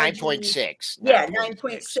 Oh, 9.6. Yeah,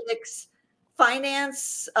 9.6.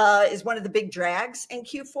 Finance is one of the big drags in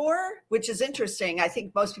Q4, which is interesting. I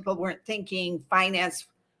think most people weren't thinking finance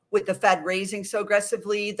with the Fed raising so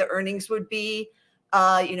aggressively, the earnings would be,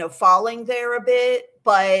 falling there a bit,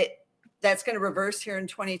 but that's going to reverse here in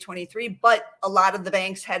 2023. But a lot of the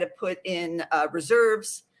banks had to put in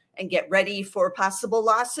reserves and get ready for possible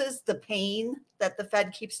losses, the pain that the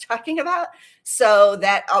Fed keeps talking about. So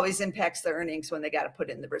that always impacts the earnings when they got to put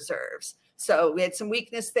in the reserves. So we had some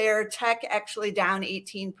weakness there. Tech actually down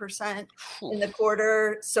 18% in the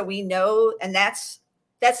quarter. So we know, and that's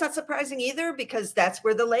not surprising either because that's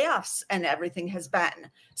where the layoffs and everything has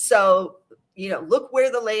been. So, look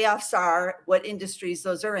where the layoffs are, what industries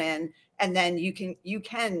those are in, and then you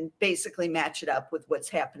can basically match it up with what's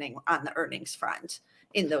happening on the earnings front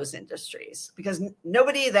in those industries because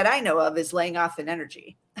nobody that I know of is laying off in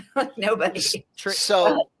energy. Nobody.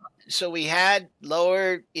 So we had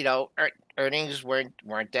lower, earnings weren't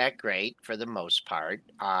that great for the most part.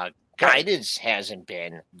 Guidance hasn't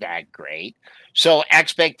been that great. So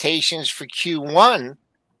expectations for Q1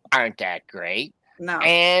 aren't that great. No.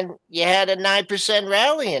 And you had a 9%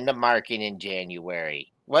 rally in the market in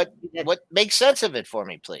January. What makes sense of it for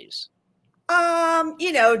me, please?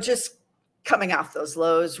 Just coming off those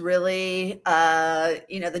lows, really.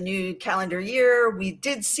 The new calendar year, we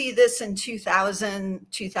did see this in 2000,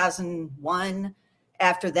 2001.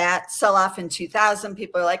 After that sell-off in 2000,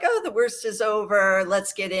 people are like, oh, the worst is over.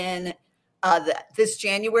 Let's get in. This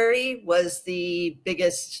January was the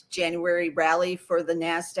biggest January rally for the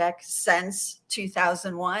NASDAQ since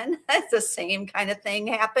 2001. The same kind of thing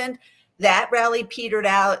happened. That rally petered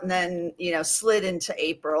out and then, slid into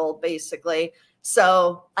April, basically.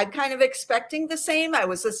 So I'm kind of expecting the same. I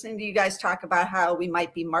was listening to you guys talk about how we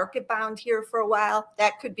might be market bound here for a while.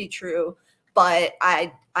 That could be true, but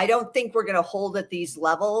I don't think we're going to hold at these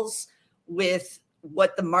levels with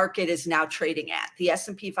what the market is now trading at. The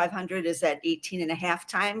S&P 500 is at 18.5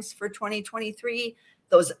 times for 2023.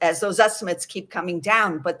 Those estimates keep coming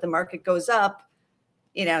down, but the market goes up.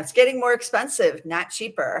 It's getting more expensive, not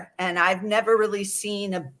cheaper. And I've never really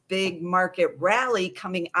seen a big market rally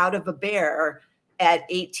coming out of a bear at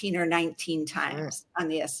 18 or 19 times on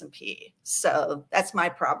the S&P. So that's my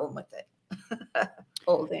problem with it.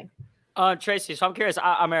 Holding. Tracy, so I'm curious.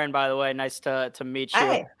 I'm Aaron, by the way. Nice to meet you.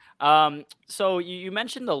 Hi. So you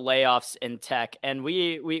mentioned the layoffs in tech, and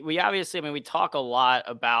we obviously, we talk a lot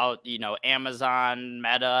about, Amazon,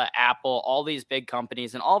 Meta, Apple, all these big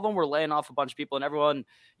companies, and all of them were laying off a bunch of people, and everyone,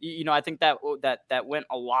 I think that went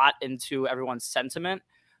a lot into everyone's sentiment.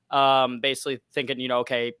 Basically thinking,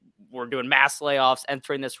 okay, we're doing mass layoffs,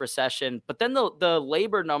 entering this recession, but then the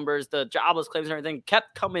labor numbers, the jobless claims and everything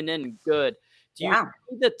kept coming in good. Do you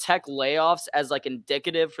see the tech layoffs as like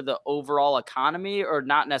indicative for the overall economy or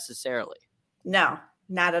not necessarily? No,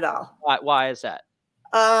 not at all. Why is that?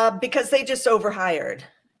 Because they just overhired.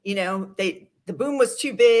 The boom was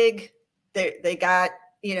too big. They got,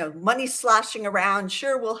 money sloshing around.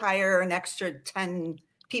 Sure, we'll hire an extra 10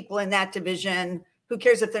 people in that division. Who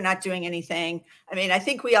cares if they're not doing anything? I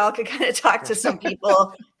think we all could kind of talk to some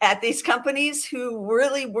people at these companies who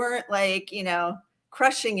really weren't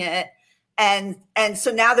crushing it. And so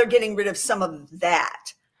now they're getting rid of some of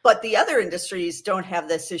that. But the other industries don't have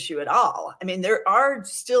this issue at all. There are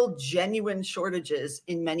still genuine shortages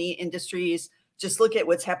in many industries. Just look at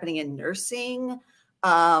what's happening in nursing.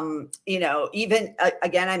 Even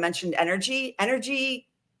again, I mentioned energy. Energy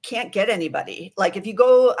can't get anybody. Like if you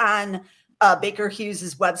go on Baker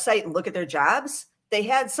Hughes's website and look at their jobs, they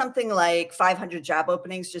had something like 500 job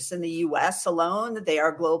openings just in the US alone. They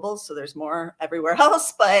are global, so there's more everywhere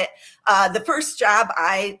else. But the first job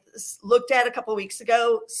I looked at a couple of weeks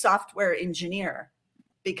ago, software engineer,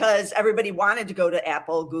 because everybody wanted to go to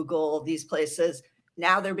Apple, Google, these places.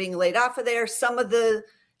 Now they're being laid off of there. Some of the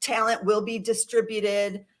talent will be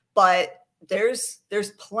distributed, but there's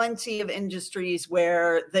plenty of industries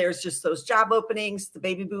where there's just those job openings. The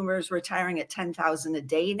baby boomers retiring at 10,000 a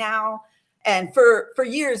day now. And for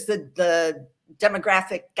years, the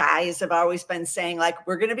demographic guys have always been saying, like,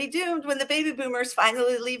 we're going to be doomed when the baby boomers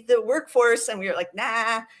finally leave the workforce. And we were like,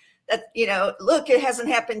 nah, that, look, it hasn't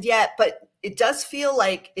happened yet, but it does feel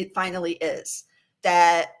like it finally is.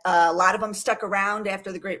 That a lot of them stuck around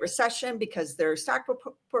after the Great Recession because their stock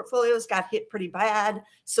portfolios got hit pretty bad.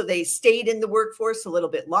 So they stayed in the workforce a little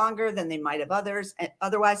bit longer than they might have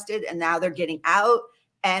otherwise did. And now they're getting out.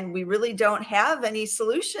 And we really don't have any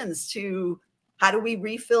solutions to how do we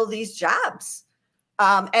refill these jobs.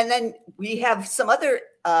 And then we have some other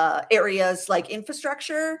areas like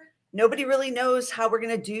infrastructure. Nobody really knows how we're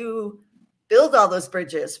going to build all those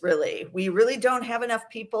bridges, really. We really don't have enough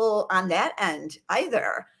people on that end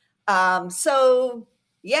either. So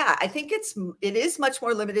yeah, I think it is much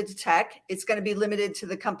more limited to tech. It's going to be limited to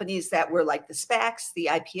the companies that were like the SPACs, the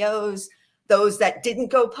IPOs, those that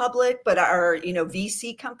didn't go public, but are,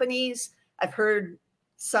 VC companies. I've heard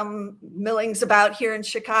some millings about here in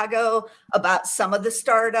Chicago about some of the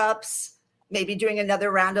startups, maybe doing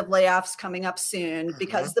another round of layoffs coming up soon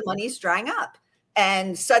because the money's drying up.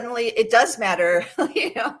 And suddenly it does matter,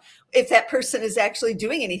 if that person is actually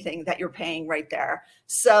doing anything that you're paying right there.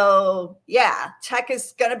 So yeah, tech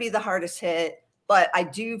is going to be the hardest hit. But I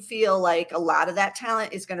do feel like a lot of that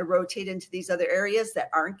talent is going to rotate into these other areas that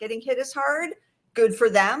aren't getting hit as hard. Good for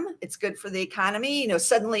them. It's good for the economy.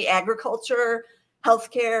 Suddenly agriculture,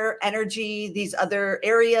 healthcare, energy, these other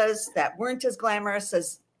areas that weren't as glamorous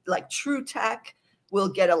as like true tech will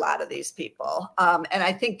get a lot of these people. And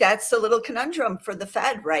I think that's a little conundrum for the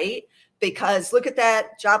Fed, right? Because look at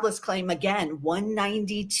that jobless claim again,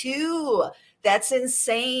 192. That's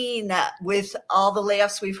insane. With all the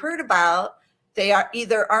layoffs we've heard about, they are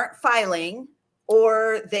either aren't filing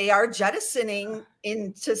or they are jettisoning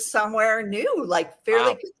into somewhere new, like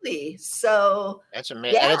fairly quickly. So that's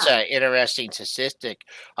amazing. And it's an interesting statistic.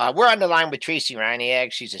 We're on the line with Tracy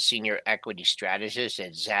Riniak. She's a senior equity strategist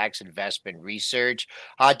at Zacks Investment Research.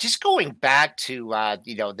 Just going back to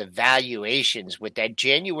the valuations with that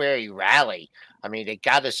January rally. I mean, it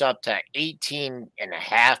got us up to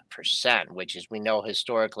 18.5%, which is, we know,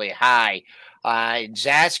 historically high.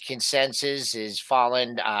 Zacks consensus is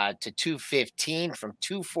fallen to 215 from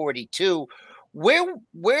 242.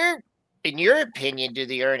 Where, in your opinion, do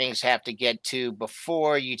the earnings have to get to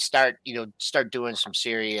before you start doing some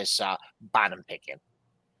serious bottom picking?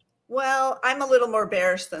 Well, I'm a little more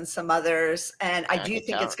bearish than some others, and I do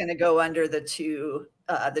think it's going to go under the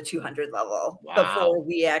 200 level before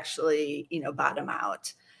we actually, bottom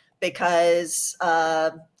out, because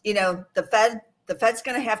the Fed's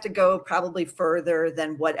going to have to go probably further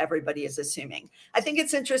than what everybody is assuming. I think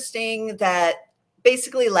it's interesting that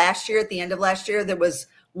basically last year, at the end of last year, there was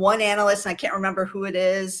one analyst, and I can't remember who it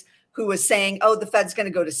is, who was saying, oh, the Fed's going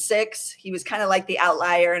to go to 6. He was kind of like the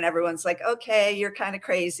outlier, and everyone's like, okay, you're kind of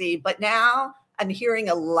crazy. But now I'm hearing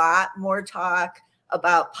a lot more talk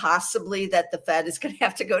about possibly that the Fed is going to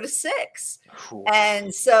have to go to 6. Cool.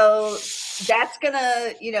 And so that's going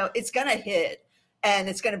to, it's going to hit, and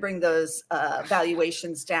it's going to bring those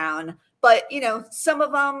valuations down. But, some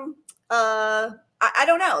of them, I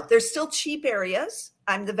don't know. There's still cheap areas.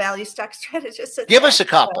 I'm the value stock strategist. Give us a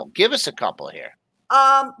couple. Give us a couple here.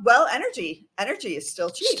 Well, energy is still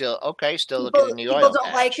cheap. Still looking at the oil. People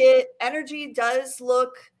don't like it. Energy does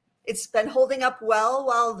look, it's been holding up well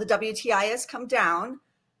while the WTI has come down.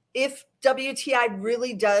 If WTI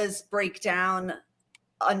really does break down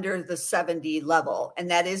under the 70 level, and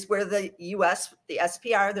that is where the US, the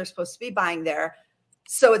SPR, they're supposed to be buying there.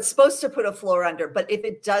 So it's supposed to put a floor under, but if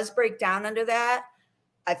it does break down under that,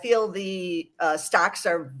 I feel the stocks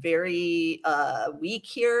are very weak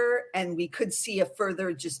here, and we could see a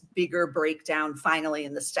further, just bigger breakdown finally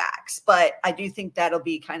in the stocks. But I do think that'll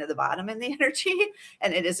be kind of the bottom in the energy,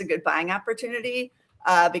 and it is a good buying opportunity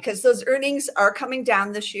because those earnings are coming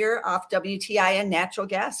down this year off WTI and natural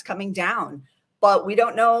gas coming down. But we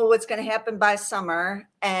don't know what's going to happen by summer,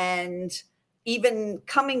 and even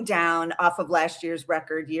coming down off of last year's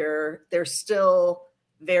record year, they're still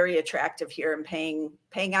very attractive here and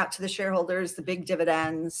paying out to the shareholders the big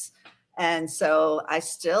dividends. And so I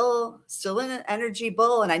still in an energy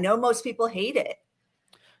bull, and I know most people hate it.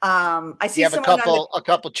 I see you have a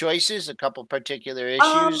couple choices, a couple particular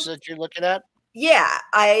issues that you're looking at. Yeah,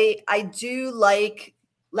 I do like.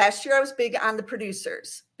 Last year I was big on the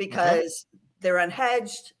producers because they're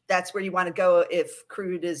unhedged. That's where you want to go if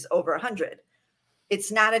crude is over 100.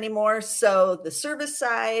 It's not anymore. So the service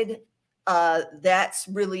side, that's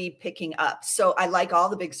really picking up. So I like all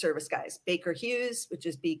the big service guys, Baker Hughes, which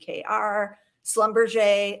is BKR,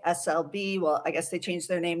 Schlumberger, SLB. Well, I guess they changed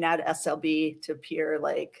their name now to SLB to appear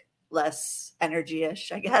like less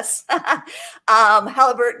energy-ish, I guess.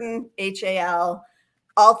 Halliburton, HAL,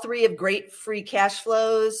 all three have great free cash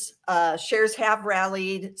flows. Shares have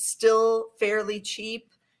rallied, still fairly cheap,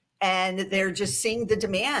 and they're just seeing the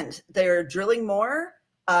demand. They're drilling more.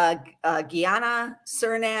 Guyana,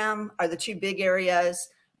 Suriname are the two big areas.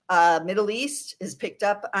 Middle East is picked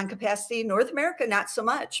up on capacity. North America, not so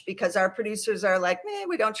much, because our producers are like,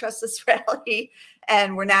 we don't trust this rally,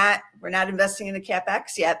 and we're not investing in the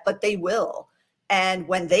CapEx yet, but they will. And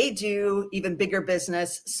when they do, even bigger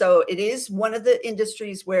business. So it is one of the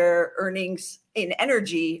industries where earnings in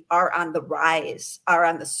energy are on the rise, are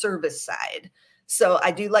on the service side. So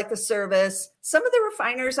I do like the service. Some of the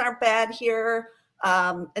refiners aren't bad here.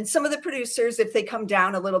 And some of the producers, if they come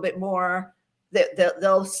down a little bit more,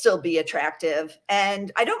 they'll still be attractive.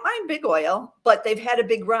 And I don't mind big oil, but they've had a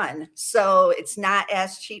big run. So it's not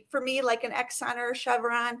as cheap for me like an Exxon or a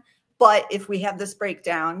Chevron. But if we have this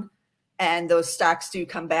breakdown and those stocks do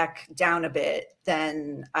come back down a bit,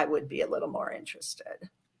 then I would be a little more interested.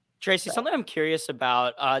 Tracy, something I'm curious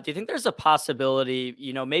about, do you think there's a possibility,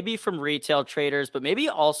 maybe from retail traders, but maybe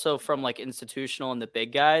also from like institutional and the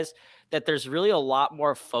big guys, that there's really a lot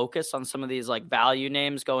more focus on some of these like value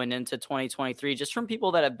names going into 2023, just from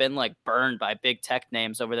people that have been like burned by big tech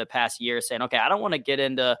names over the past year, saying, okay, I don't want to get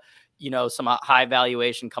into, some high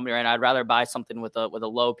valuation company right now. I'd rather buy something with a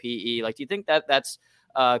low PE. Like, do you think that that's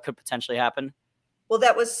could potentially happen? Well,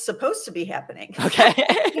 that was supposed to be happening. Okay.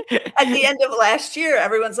 At the end of last year,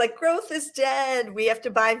 everyone's like, growth is dead. We have to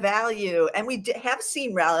buy value. And we have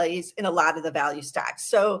seen rallies in a lot of the value stocks.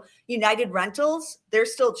 So United Rentals, they're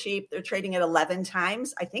still cheap. They're trading at 11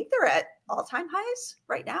 times. I think they're at all-time highs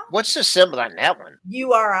right now. What's the symbol on that one?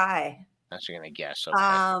 URI. That's what I'm going to guess.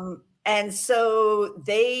 Okay. And so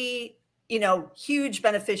they, huge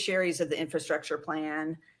beneficiaries of the infrastructure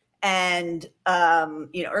plan, and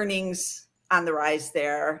earnings on the rise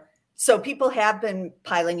there. So people have been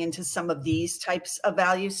piling into some of these types of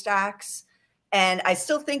value stocks. And I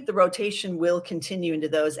still think the rotation will continue into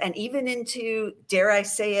those, and even into, dare I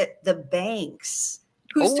say it, the banks.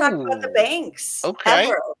 Who's talking about the banks? Okay.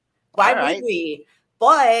 Ever? Why would we?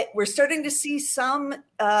 But we're starting to see some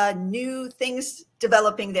new things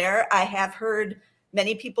developing there. I have heard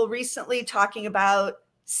many people recently talking about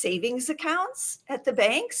savings accounts at the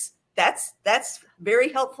banks. That's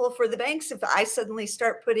very helpful for the banks. If I suddenly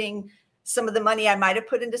start putting some of the money I might have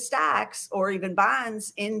put into stocks or even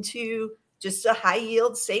bonds into just a high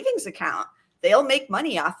yield savings account, they'll make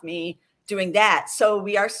money off me doing that. So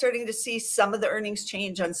we are starting to see some of the earnings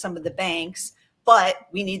change on some of the banks, but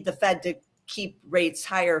we need the Fed to keep rates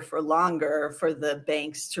higher for longer for the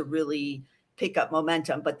banks to really pick up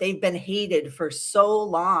momentum. But they've been hated for so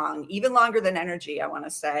long, even longer than energy, I want to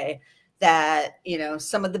say, that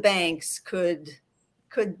some of the banks could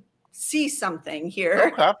see something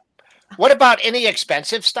here. Okay. What about any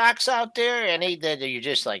expensive stocks out there? Any that you're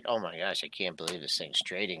just like, oh my gosh, I can't believe this thing's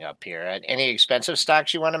trading up here? Any expensive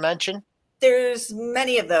stocks you want to mention? There's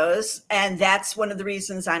many of those, and that's one of the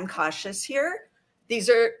reasons I'm cautious here. These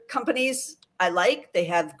are companies I like. They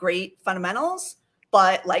have great fundamentals,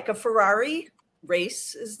 but like a Ferrari,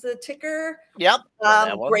 race is the ticker. Yep.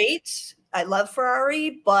 Great. I love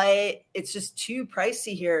Ferrari, but it's just too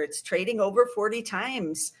pricey here. It's trading over 40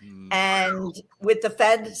 times. And with the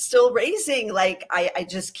Fed still raising, I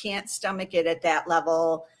just can't stomach it at that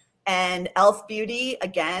level. And Elf Beauty,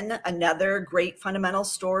 again, another great fundamental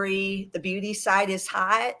story. The beauty side is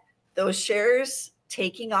hot. Those shares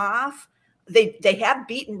taking off. They have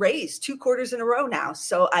beaten raise 2 quarters in a row now.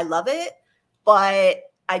 So I love it, but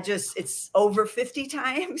it's over 50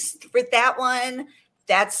 times with that one.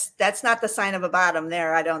 That's not the sign of a bottom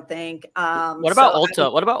there, I don't think. What about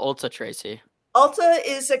Ulta? What about Ulta, Tracy? Ulta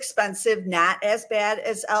is expensive, not as bad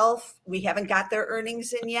as Elf. We haven't got their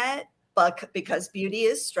earnings in yet, but because beauty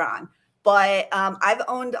is strong. But I've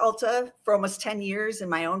owned Ulta for almost 10 years in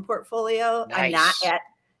my own portfolio. Nice. I'm not at.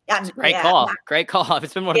 Great call. Great call.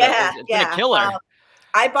 It's been been a killer.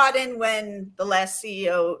 I bought in when the last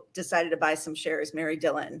CEO decided to buy some shares, Mary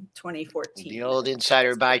Dillon, 2014. The old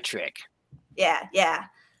insider buy trick. Yeah. Okay.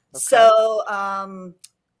 So, I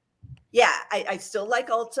still like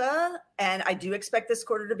Ulta, and I do expect this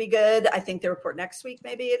quarter to be good. I think they report next week,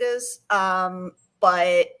 maybe it is.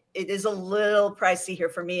 But it is a little pricey here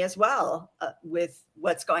for me as well with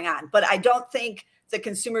what's going on. But I don't think the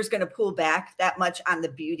consumer is going to pull back that much on the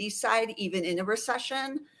beauty side, even in a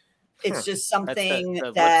recession. It's just something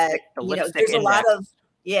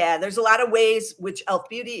there's a lot of ways which Elf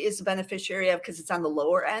Beauty is a beneficiary of because it's on the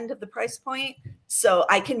lower end of the price point. So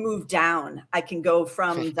I can move down. I can go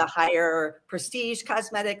from the higher prestige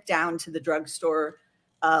cosmetic down to the drugstore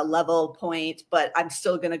level point, but I'm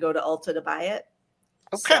still going to go to Ulta to buy it.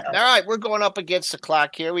 Okay. All right. We're going up against the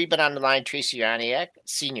clock here. We've been on the line, Tracy Yarniak,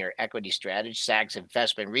 Senior Equity Strategist, Sachs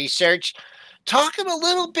Investment Research. Talking a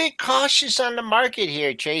little bit cautious on the market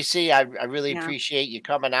here, Tracy. I really appreciate you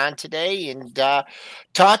coming on today, and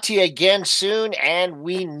talk to you again soon. And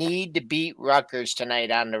we need to beat Rutgers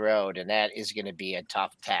tonight on the road, and that is going to be a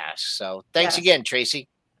tough task. So thanks again, Tracy.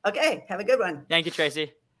 Okay. Have a good one. Thank you,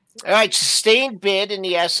 Tracy. All right, sustained bid in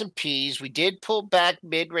the S&Ps. We did pull back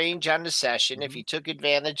mid-range on the session. If you took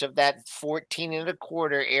advantage of that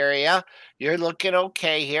 14.25 area, you're looking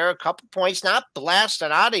okay here. A couple points, not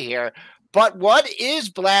blasting out of here. But what is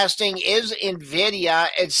blasting is NVIDIA.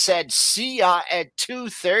 It said, see ya at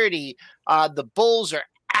 2:30. The bulls are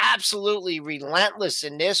absolutely relentless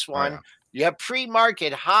in this one. You have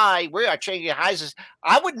pre-market high. We are trading at highs.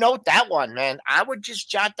 I would note that one, man. I would just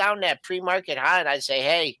jot down that pre-market high, and I'd say,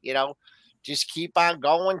 hey, just keep on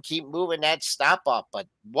going, keep moving that stop up. But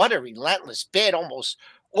what a relentless bid. Almost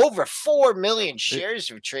over 4 million shares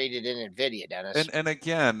have traded in NVIDIA, Dennis. And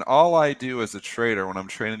again, all I do as a trader when I'm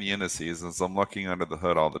trading the indices is I'm looking under the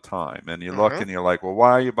hood all the time. And you look and you're like, well,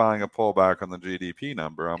 why are you buying a pullback on the GDP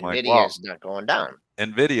number? I'm like, well, NVIDIA is not going down.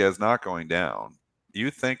 NVIDIA is not going down. You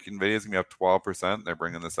think NVIDIA is going to be up 12%? They're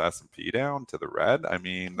bringing this S&P down to the red. I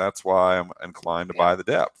mean, that's why I'm inclined to buy the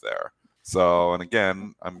dip there. So, and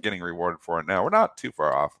again, I'm getting rewarded for it now. We're not too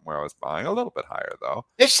far off from where I was buying. A little bit higher though.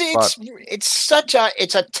 It's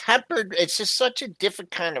just such a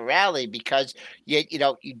different kind of rally because you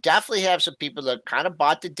definitely have some people that kind of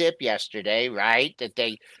bought the dip yesterday, right? That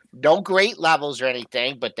they No great levels or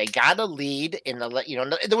anything, but they got a lead in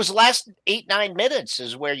the, there was the last 8-9 minutes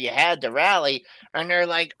is where you had the rally, and they're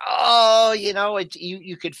like, oh,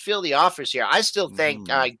 you could feel the offers here. I still think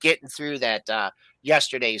getting through that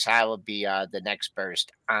yesterday's high will be the next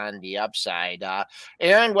burst on the upside.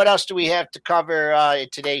 Aaron, what else do we have to cover in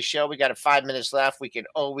today's show? We got 5 minutes left. We can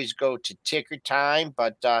always go to ticker time,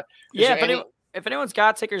 but if anyone's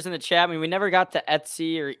got tickers in the chat, I mean, we never got to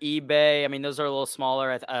Etsy or eBay. I mean, those are a little smaller.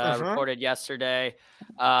 Reported yesterday.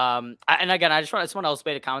 And again, I just want to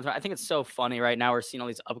make a comment. I think it's so funny right now. We're seeing all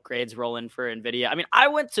these upgrades roll in for NVIDIA. I mean, I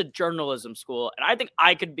went to journalism school, and I think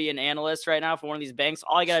I could be an analyst right now for one of these banks.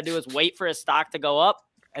 All I got to do is wait for a stock to go up,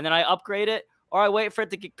 and then I upgrade it, or I wait for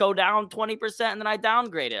it to go down 20%, and then I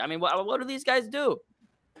downgrade it. I mean, what do these guys do?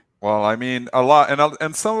 Well, I mean, a lot,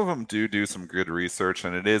 and some of them do some good research,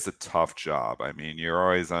 and it is a tough job. I mean, you're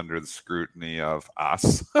always under the scrutiny of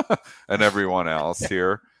us and everyone else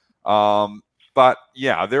here. But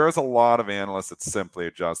yeah, there is a lot of analysts that simply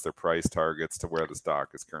adjust their price targets to where the stock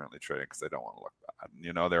is currently trading because they don't want to look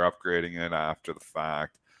bad. They're upgrading it after the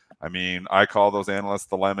fact. I mean, I call those analysts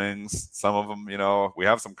the lemmings. Some of them, we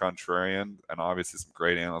have some contrarian and obviously some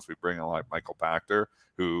great analysts. We bring in like Michael Pachter,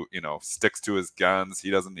 who, sticks to his guns.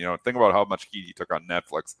 He doesn't, think about how much heat he took on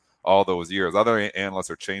Netflix all those years. Other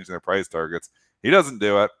analysts are changing their price targets. He doesn't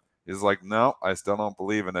do it. He's like, no, I still don't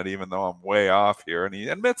believe in it, even though I'm way off here. And he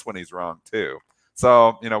admits when he's wrong too.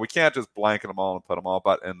 So, we can't just blanket them all and put them all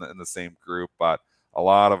but in the same group, but a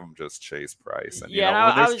lot of them just chase price. And,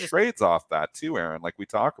 there's trades off that too, Aaron, like we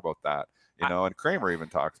talk about that. And Kramer even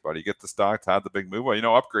talks about it. You get the stock to have the big move. Well,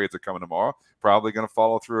 upgrades are coming tomorrow, probably going to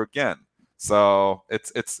follow through again. So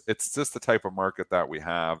it's just the type of market that we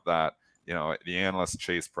have that, the analysts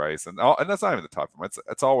chase price, and that's not even the top one.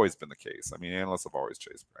 It's always been the case. I mean, analysts have always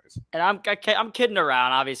chased price. And I'm kidding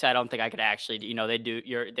around. Obviously, I don't think I could actually,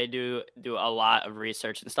 they do a lot of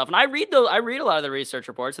research and stuff. And I read a lot of the research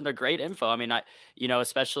reports, and they're great info. I mean,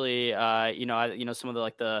 especially some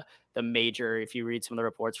of the major, if you read some of the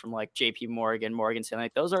reports from like JP Morgan, Morgan Stanley,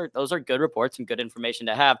 those are good reports and good information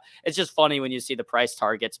to have. It's just funny when you see the price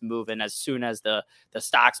targets moving as soon as the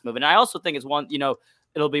stocks move. And I also think it's one,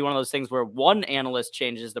 it'll be one of those things where one analyst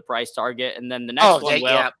changes the price target and then the next one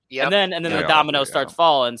will, and then the domino starts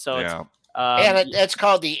falling. So it's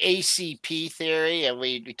called the ACP theory, and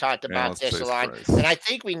we talked about this a lot. And I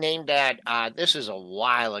think we named that. This was a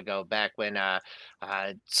while ago, back when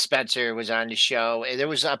Spencer was on the show. There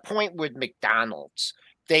was a point with McDonald's.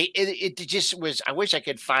 It just was. I wish I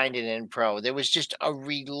could find it in pro. There was just a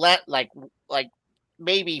like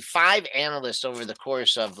maybe 5 analysts over the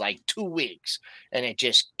course of like 2 weeks, and it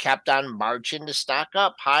just kept on marching the stock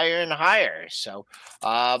up higher and higher. So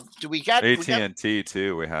we got AT&T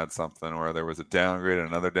too. We had something where there was a downgrade,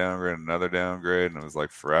 another downgrade, another downgrade, and it was like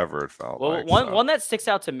forever. It felt like one that sticks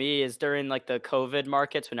out to me is during like the COVID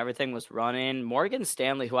markets when everything was running. Morgan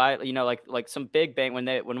Stanley, who I like some big bank when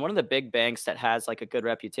one of the big banks that has like a good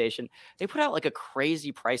reputation, they put out like a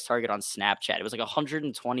crazy price target on Snapchat. It was like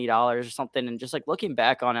 $120 or something, and just like looking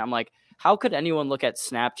back on it, I'm like, how could anyone look at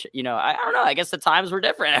Snapchat? I don't know. I guess the times were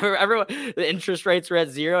different. Everyone, the interest rates were at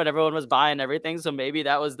 0 and everyone was buying everything. So maybe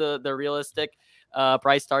that was the realistic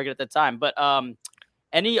price target at the time. But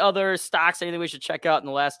any other stocks, anything we should check out in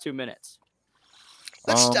the last 2 minutes?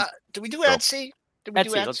 Let's do we do Etsy? Did we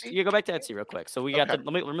do Etsy? You go back to Etsy real quick. So we got let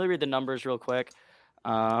me read the numbers real quick.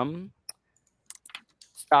 Stock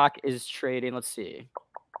is trading. Let's see.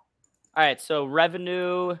 All right. So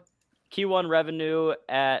revenue. Q1 revenue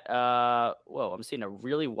at I'm seeing a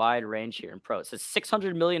really wide range here in pro. It says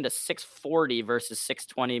 600 million to 640 versus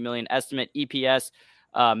 620 million estimate. EPS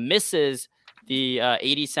misses the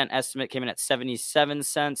 80-cent estimate, came in at 77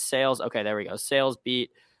 cents. Sales, okay, there we go. Sales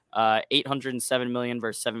beat 807 million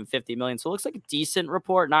versus 750 million. So it looks like a decent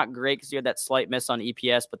report. Not great because you had that slight miss on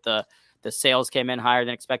EPS, but the sales came in higher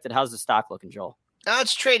than expected. How's the stock looking, Joel? Now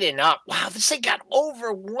it's trading up. Wow, this thing got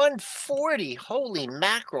over 140. Holy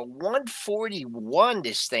mackerel, 141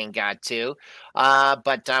 this thing got to.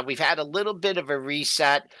 But we've had a little bit of a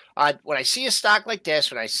reset. When I see a stock like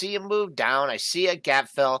this, when I see a move down, I see a gap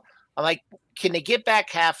fill, I'm like, can they get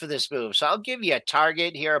back half of this move? So I'll give you a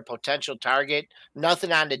target here, a potential target.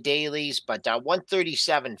 Nothing on the dailies, but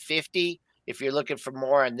 137.50. If you're looking for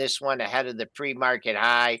more on this one ahead of the pre-market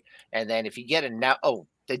high. And then if you get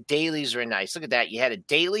the dailies are nice. Look at that. You had a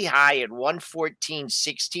daily high at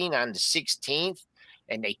 114.16 on the 16th,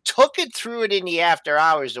 and they took it through it in the after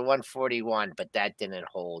hours to 141, but that didn't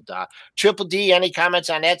hold. Triple D, any comments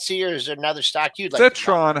on Etsy, or is there another stock you'd like?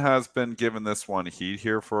 Citron has been given this one heat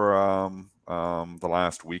here for the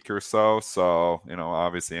last week or so. So,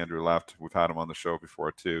 obviously Andrew left. We've had him on the show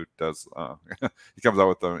before too. Does he comes out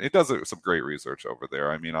with them? He does some great research over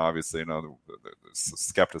there. I mean, obviously, there's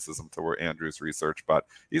skepticism toward Andrew's research, but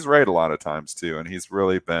he's right a lot of times too. And he's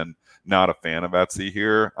really been not a fan of Etsy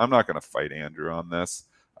here. I'm not going to fight Andrew on this.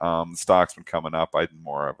 The stock's been coming up. I'm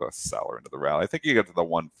more of a seller into the rally. I think you get to the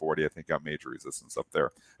 140. I think got major resistance up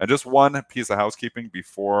there. And just one piece of housekeeping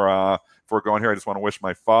before going here. I just want to wish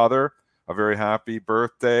my father a very happy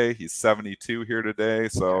birthday. He's 72 here today.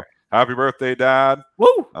 So happy birthday, Dad.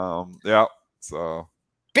 Woo! Yeah. So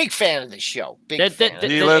big fan of the show.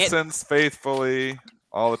 He listens faithfully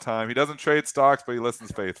all the time. He doesn't trade stocks, but he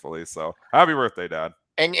listens faithfully. So happy birthday, Dad.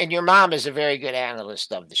 And your mom is a very good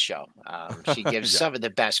analyst of the show. She gives some of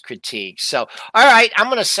the best critiques. So, all right, I'm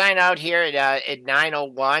going to sign out here at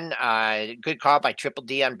 9:01. Good call by Triple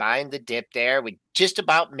D on buying the dip there. We just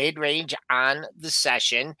about mid-range on the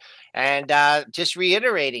session. And just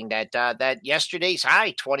reiterating that yesterday's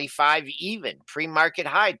high, 25 even, pre-market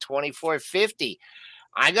high, 24.50.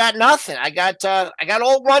 I got nothing. I got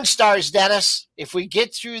all 1 stars, Dennis. If we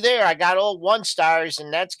get through there, I got all 1 stars,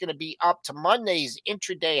 and that's going to be up to Monday's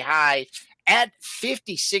intraday high at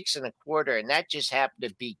 56.25, and that just happened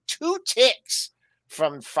to be 2 ticks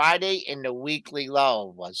from Friday in the weekly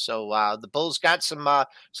low. So the bulls got some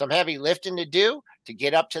heavy lifting to do to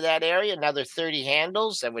get up to that area. Another 30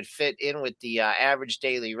 handles that would fit in with the average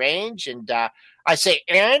daily range, and I say,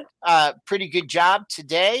 Aaron, pretty good job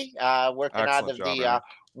today, working out of the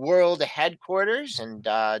world headquarters and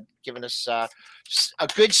giving us a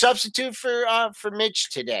good substitute for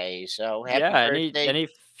Mitch today. So happy birthday. Any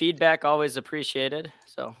feedback always appreciated.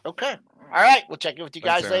 So okay, all right, we'll check in with you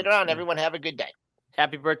guys later on. Everyone have a good day.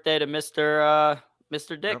 Happy birthday to Mr.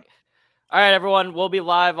 Dick. Yep. All right, everyone. We'll be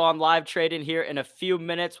live on live trading here in a few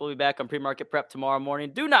minutes. We'll be back on pre-market prep tomorrow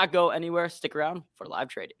morning. Do not go anywhere. Stick around for live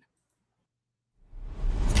trading.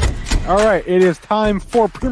 All right, it is time for